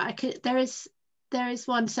is, right, there is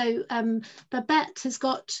one. So Babette has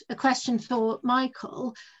got a question for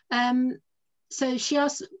Michael. So she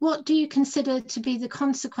asks, what do you consider to be the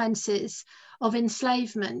consequences of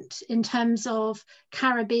enslavement in terms of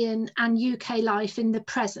Caribbean and UK life in the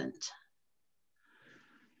present?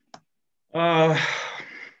 I'll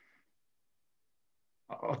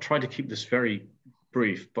try to keep this very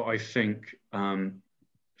brief, but I think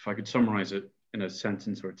if I could summarize it in a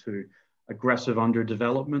sentence or two, aggressive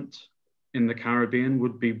underdevelopment in the Caribbean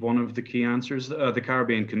would be one of the key answers. The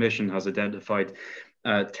Caribbean Commission has identified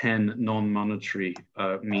 10 non-monetary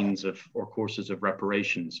means of or courses of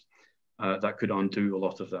reparations that could undo a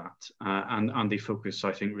lot of that. And they focus,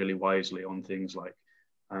 I think, really wisely on things like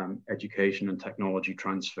education and technology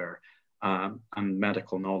transfer and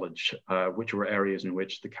medical knowledge, which were areas in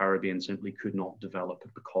which the Caribbean simply could not develop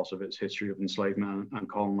because of its history of enslavement and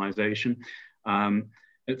colonization.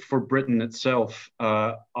 For Britain itself,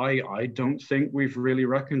 I don't think we've really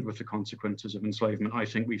reckoned with the consequences of enslavement. I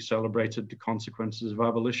think we've celebrated the consequences of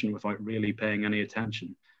abolition without really paying any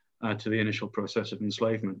attention to the initial process of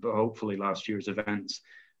enslavement. But hopefully last year's events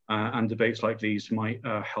and debates like these might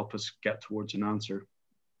help us get towards an answer.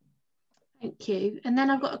 Thank you. And then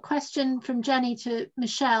I've got a question from Jenny to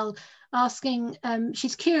Michelle asking,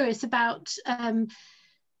 she's curious about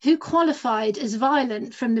who qualified as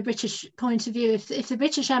violent from the British point of view. If the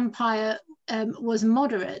British Empire was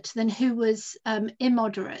moderate, then who was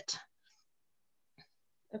immoderate?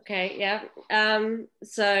 Okay, yeah.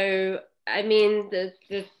 So, I mean,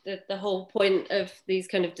 the whole point of these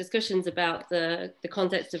kind of discussions about the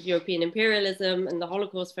context of European imperialism and the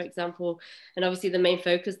Holocaust, for example, and obviously the main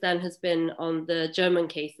focus then has been on the German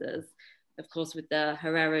cases, of course, with the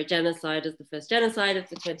Herero genocide as the first genocide of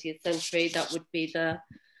the 20th century. That would be the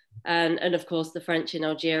and of course the French in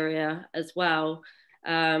Algeria as well,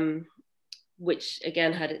 which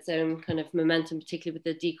again had its own kind of momentum, particularly with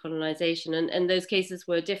the decolonization. And those cases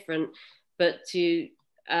were different, but to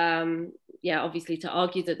obviously to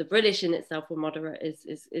argue that the British in itself were moderate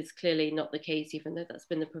is clearly not the case, even though that's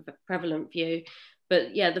been the prevalent view.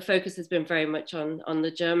 But yeah, the focus has been very much on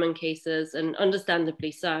the German cases, and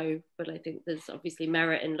understandably so. But I think there's obviously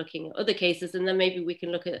merit in looking at other cases, and then maybe we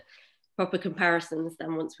can look at proper comparisons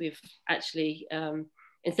then once we've actually,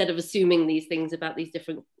 instead of assuming these things about these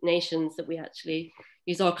different nations, that we actually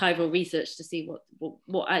use archival research to see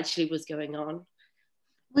what actually was going on.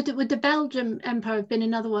 Would the Belgian Empire have been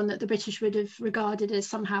another one that the British would have regarded as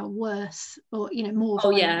somehow worse, or more violent?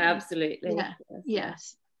 Oh yeah, absolutely. Yeah.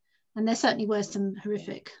 Yes. And there certainly were some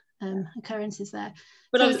horrific occurrences there.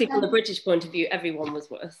 But so, obviously from the British point of view, everyone was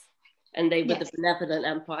worse. And they were yes. the benevolent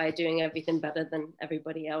empire doing everything better than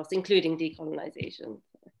everybody else, including decolonization.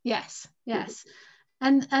 Yes, yes.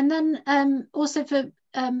 And then also for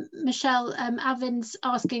Michelle, Alvin's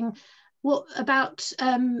asking, what about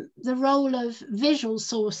the role of visual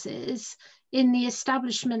sources in the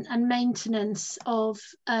establishment and maintenance of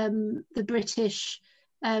the British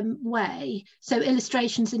way? So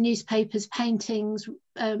illustrations in newspapers, paintings,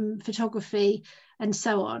 photography, and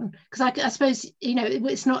so on. Because I suppose,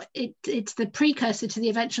 it's not, it's the precursor to the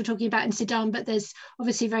events you're talking about in Sudan, but there's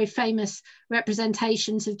obviously very famous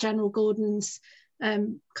representations of General Gordon's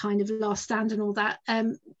kind of last stand and all that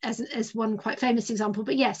as one quite famous example.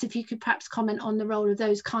 But yes, if you could perhaps comment on the role of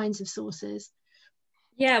those kinds of sources.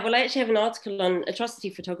 Yeah, well, I actually have an article on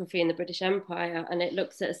atrocity photography in the British Empire, and it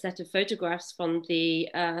looks at a set of photographs from the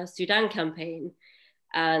Sudan campaign,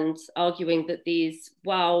 and arguing that these,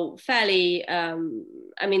 while fairly,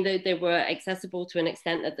 they were accessible to an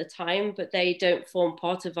extent at the time, but they don't form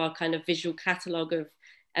part of our kind of visual catalogue of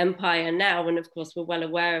empire now. And of course, we're well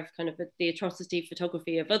aware of kind of the atrocity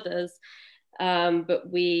photography of others,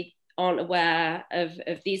 but we aren't aware of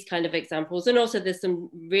these kind of examples. And also there's some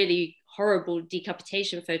really horrible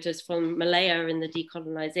decapitation photos from Malaya in the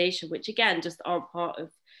decolonization, which again, just aren't part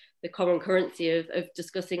of the common currency of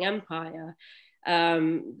discussing empire.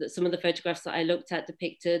 Some of the photographs that I looked at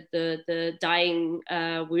depicted the dying,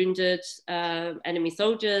 wounded enemy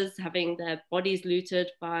soldiers having their bodies looted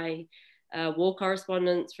by war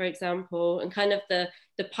correspondents, for example, and kind of the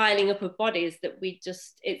piling up of bodies that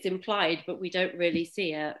it's implied, but we don't really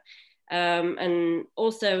see it. And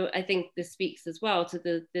also, I think this speaks as well to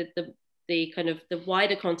the kind of the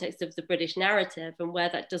wider context of the British narrative and where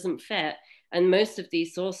that doesn't fit. And most of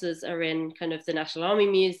these sources are in kind of the National Army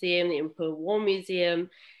Museum, the Imperial War Museum,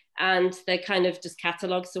 and they're kind of just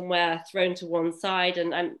catalogued somewhere, thrown to one side.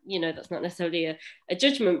 And you know, that's not necessarily a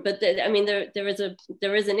judgment, but I mean, there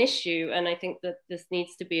is an issue, and I think that this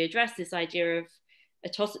needs to be addressed. This idea of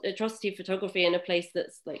atrocity photography in a place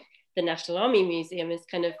that's like the National Army Museum is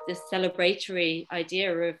kind of this celebratory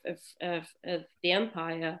idea of the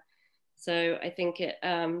empire. So I think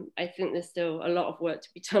there's still a lot of work to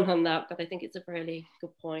be done on that, but I think it's a really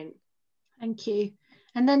good point. Thank you.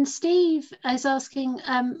 And then Steve is asking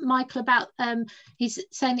Michael about, he's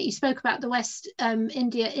saying that you spoke about the West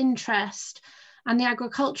India interest and the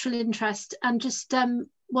agricultural interest, and just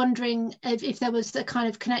wondering if there was a kind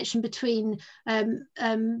of connection between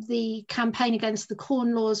the campaign against the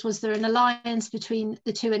Corn Laws. Was there an alliance between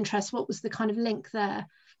the two interests? What was the kind of link there?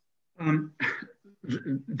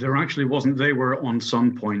 There actually wasn't. They were on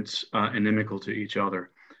some points inimical to each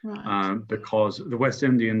other, right. Because the West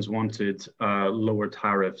Indians wanted lower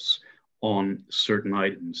tariffs on certain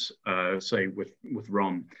items, say with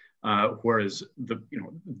rum, whereas the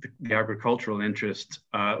agricultural interest,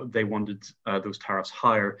 they wanted those tariffs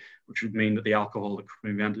higher, which would mean that the alcohol that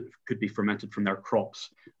could be fermented from their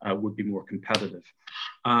crops would be more competitive.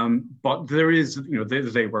 But there is,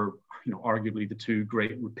 they were, arguably the two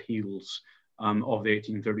great repeals of the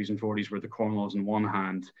 1830s and 40s, were the Corn Laws on one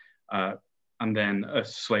hand, and then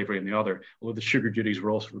slavery on the other, although the sugar duties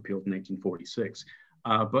were also repealed in 1846.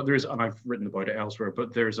 But there's, and I've written about it elsewhere,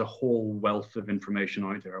 but there's a whole wealth of information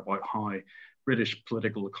out there about how British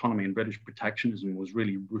political economy and British protectionism was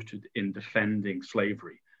really rooted in defending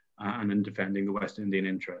slavery and in defending the West Indian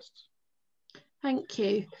interests. Thank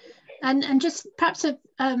you. And just perhaps a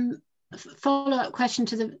follow-up question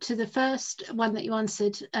to the first one that you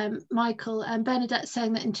answered, Michael. Bernadette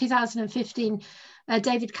saying that in 2015,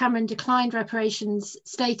 David Cameron declined reparations,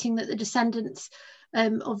 stating that the descendants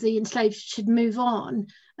of the enslaved should move on,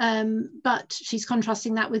 but she's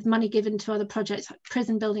contrasting that with money given to other projects like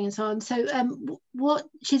prison building and so on. So what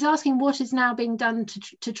she's asking, what is now being done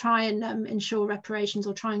to try and ensure reparations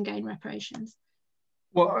or try and gain reparations?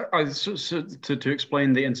 Well, to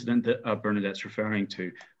explain the incident that Bernadette's referring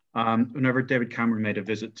to, whenever David Cameron made a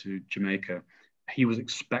visit to Jamaica, he was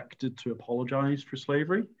expected to apologize for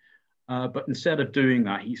slavery. But instead of doing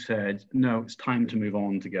that, he said, no, it's time to move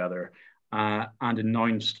on together, and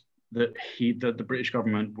announced that the British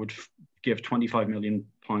government would give £25 million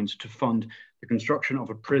to fund the construction of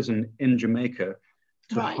a prison in Jamaica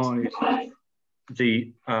to house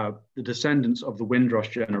the descendants of the Windrush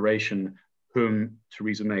generation, whom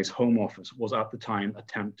Theresa May's Home Office was at the time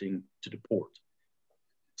attempting to deport.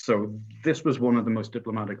 So this was one of the most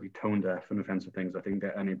diplomatically tone-deaf and offensive things I think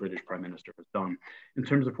that any British Prime Minister has done. In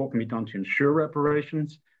terms of what can be done to ensure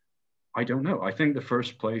reparations, I don't know. I think the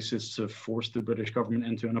first place is to force the British government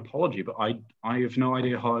into an apology, but I have no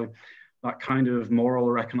idea how that kind of moral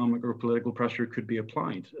or economic or political pressure could be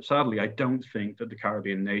applied. Sadly, I don't think that the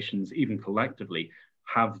Caribbean nations, even collectively,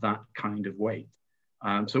 have that kind of weight.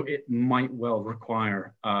 So it might well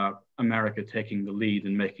require America taking the lead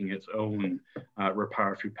and making its own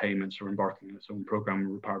reparatory payments or embarking on its own program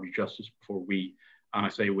of reparatory justice before we, and I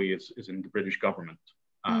say we as in the British government,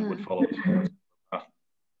 would follow this path.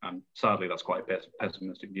 And sadly, that's quite a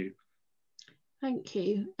pessimistic view. Thank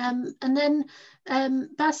you. And then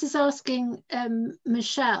Bass is asking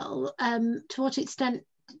Michelle, to what extent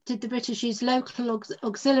did the British use local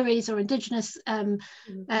auxiliaries or indigenous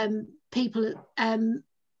people?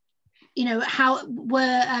 How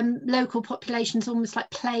were local populations almost like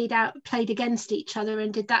played against each other,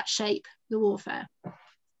 and did that shape the warfare?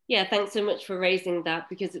 Yeah, thanks so much for raising that,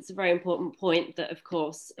 because it's a very important point that, of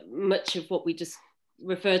course, much of what we just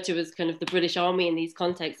refer to as kind of the British Army in these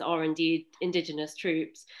contexts are indeed indigenous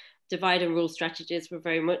troops. Divide and rule strategies were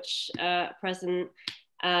very much present.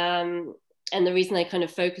 And the reason I kind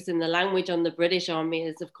of focus in the language on the British Army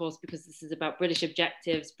is, of course, because this is about British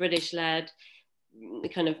objectives, British-led, the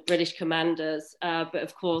kind of British commanders. But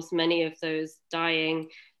of course, many of those dying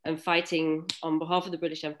and fighting on behalf of the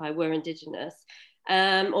British Empire were indigenous.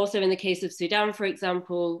 Also in the case of Sudan, for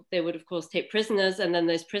example, they would of course take prisoners, and then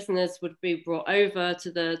those prisoners would be brought over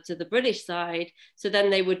to the British side. So then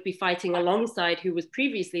they would be fighting alongside who was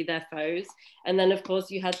previously their foes. And then of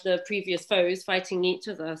course you had the previous foes fighting each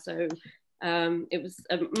other. So it was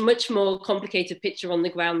a much more complicated picture on the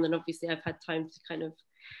ground than obviously I've had time to kind of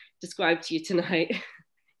describe to you tonight.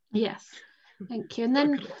 Yes, thank you. And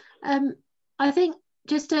then I think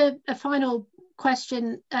just a final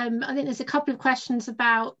question. I think there's a couple of questions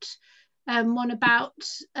about one about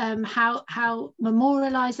how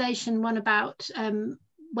memorialization, one about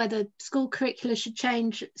whether school curricula should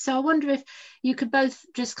change. So I wonder if you could both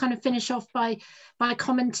just kind of finish off by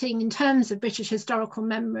commenting in terms of British historical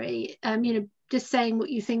memory, you know, just saying what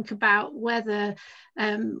you think about whether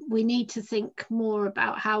we need to think more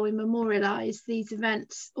about how we memorialise these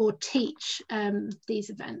events or teach these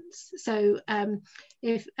events. So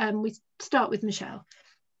if we start with Michelle.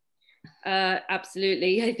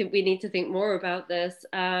 Absolutely, I think we need to think more about this.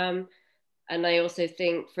 And I also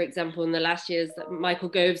think, for example, in the last years, that Michael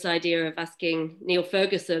Gove's idea of asking Neil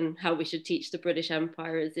Ferguson how we should teach the British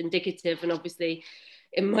Empire is indicative, and obviously,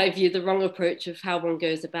 in my view, the wrong approach of how one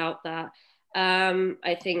goes about that.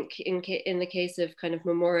 I think in the case of kind of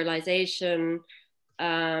memorialization,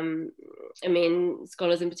 I mean,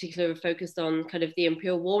 scholars in particular have focused on kind of the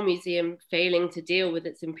Imperial War Museum failing to deal with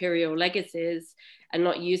its imperial legacies and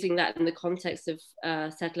not using that in the context of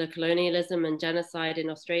settler colonialism and genocide in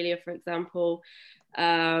Australia, for example.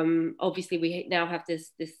 Obviously, we now have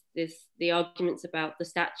the arguments about the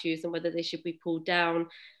statues and whether they should be pulled down.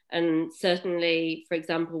 And certainly, for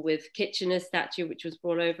example, with Kitchener's statue, which was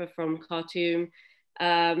brought over from Khartoum,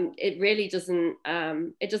 it really doesn't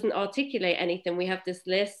articulate anything. We have this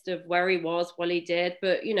list of where he was, what he did,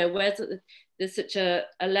 but you know, there's such a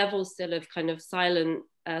level still of kind of silent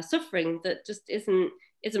suffering that just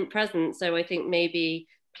isn't present. So I think maybe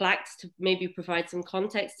plaques to maybe provide some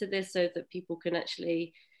context to this so that people can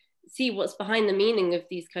actually see what's behind the meaning of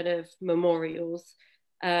these kind of memorials.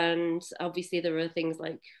 And obviously there are things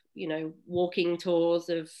like, you know, walking tours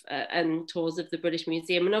of and tours of the British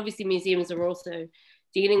Museum, and obviously museums are also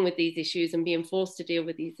dealing with these issues and being forced to deal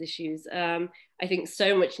with these issues. I think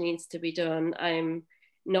so much needs to be done. I'm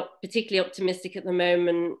not particularly optimistic at the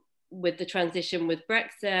moment with the transition with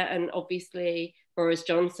Brexit, and obviously Boris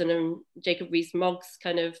Johnson and Jacob Rees-Mogg's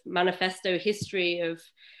kind of manifesto history of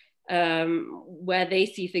where they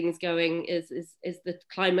see things going is the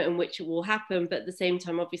climate in which it will happen. But at the same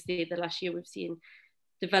time, obviously the last year we've seen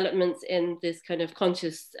developments in this kind of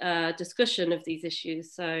conscious discussion of these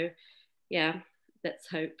issues. So yeah, let's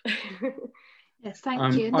hope. Yes,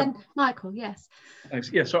 thank you. And then Michael, yes.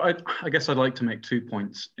 Thanks. Yeah, so I guess I'd like to make 2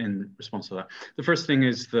 points in response to that. The first thing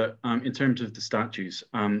is that in terms of the statues,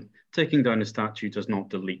 taking down a statue does not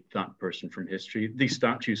delete that person from history. These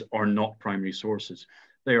statues are not primary sources.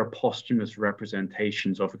 They are posthumous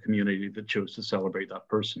representations of a community that chose to celebrate that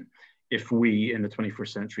person. If we in the 21st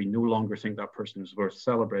century no longer think that person is worth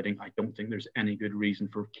celebrating, I don't think there's any good reason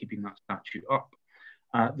for keeping that statue up.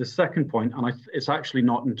 The second point, and it's actually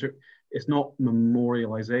not it's not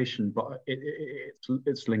memorialization, but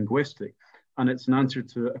it's linguistic, and it's an answer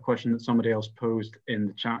to a question that somebody else posed in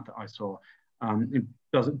the chat that I saw. It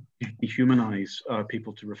doesn't dehumanize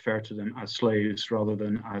people to refer to them as slaves rather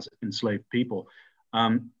than as enslaved people.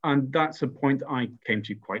 And that's a point I came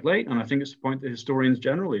to quite late, and I think it's a point that historians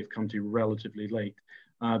generally have come to relatively late,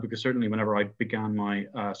 because certainly whenever I began my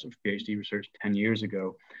sort of PhD research 10 years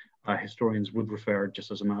ago, historians would refer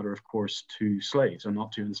just as a matter of course to slaves and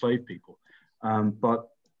not to enslaved people. But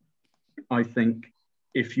I think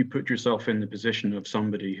if you put yourself in the position of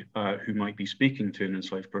somebody who might be speaking to an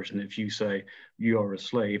enslaved person, if you say you are a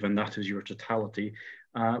slave and that is your totality,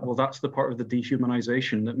 well, that's the part of the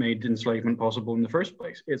dehumanization that made enslavement possible in the first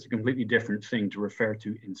place. It's a completely different thing to refer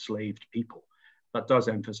to enslaved people. That does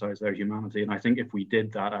emphasize their humanity. And I think if we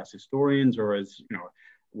did that as historians or as, you know,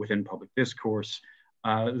 within public discourse,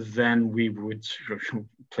 then we would sort of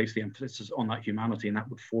place the emphasis on that humanity, and that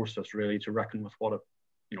would force us really to reckon with what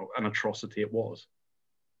an atrocity it was.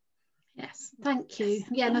 Yes, thank you.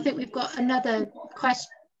 Yeah, and I think we've got another question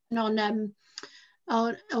on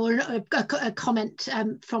or a comment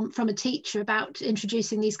from a teacher about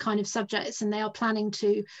introducing these kind of subjects, and they are planning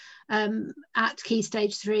to at Key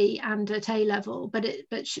Stage 3 and at A level, but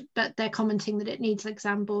they're commenting that it needs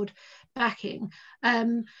exam board backing.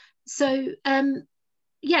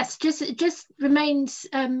 Yes, just remains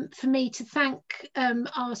for me to thank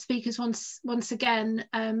our speakers once again.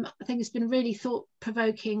 I think it's been a really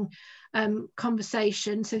thought-provoking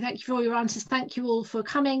conversation. So thank you for all your answers. Thank you all for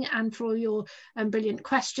coming and for all your brilliant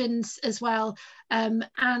questions as well.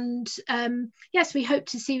 Yes, we hope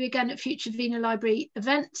to see you again at future Wiener Library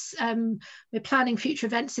events. We're planning future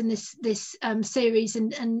events in this series,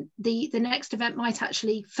 and the next event might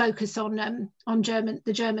actually focus on the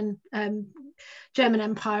German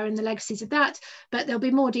Empire and the legacies of that, but there'll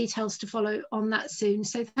be more details to follow on that soon.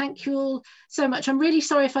 So thank you all so much. I'm really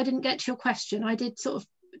sorry if I didn't get to your question. I did sort of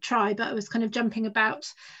try, but I was kind of jumping about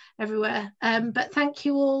everywhere. But thank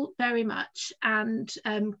you all very much, and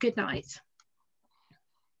good night.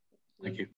 Thank you.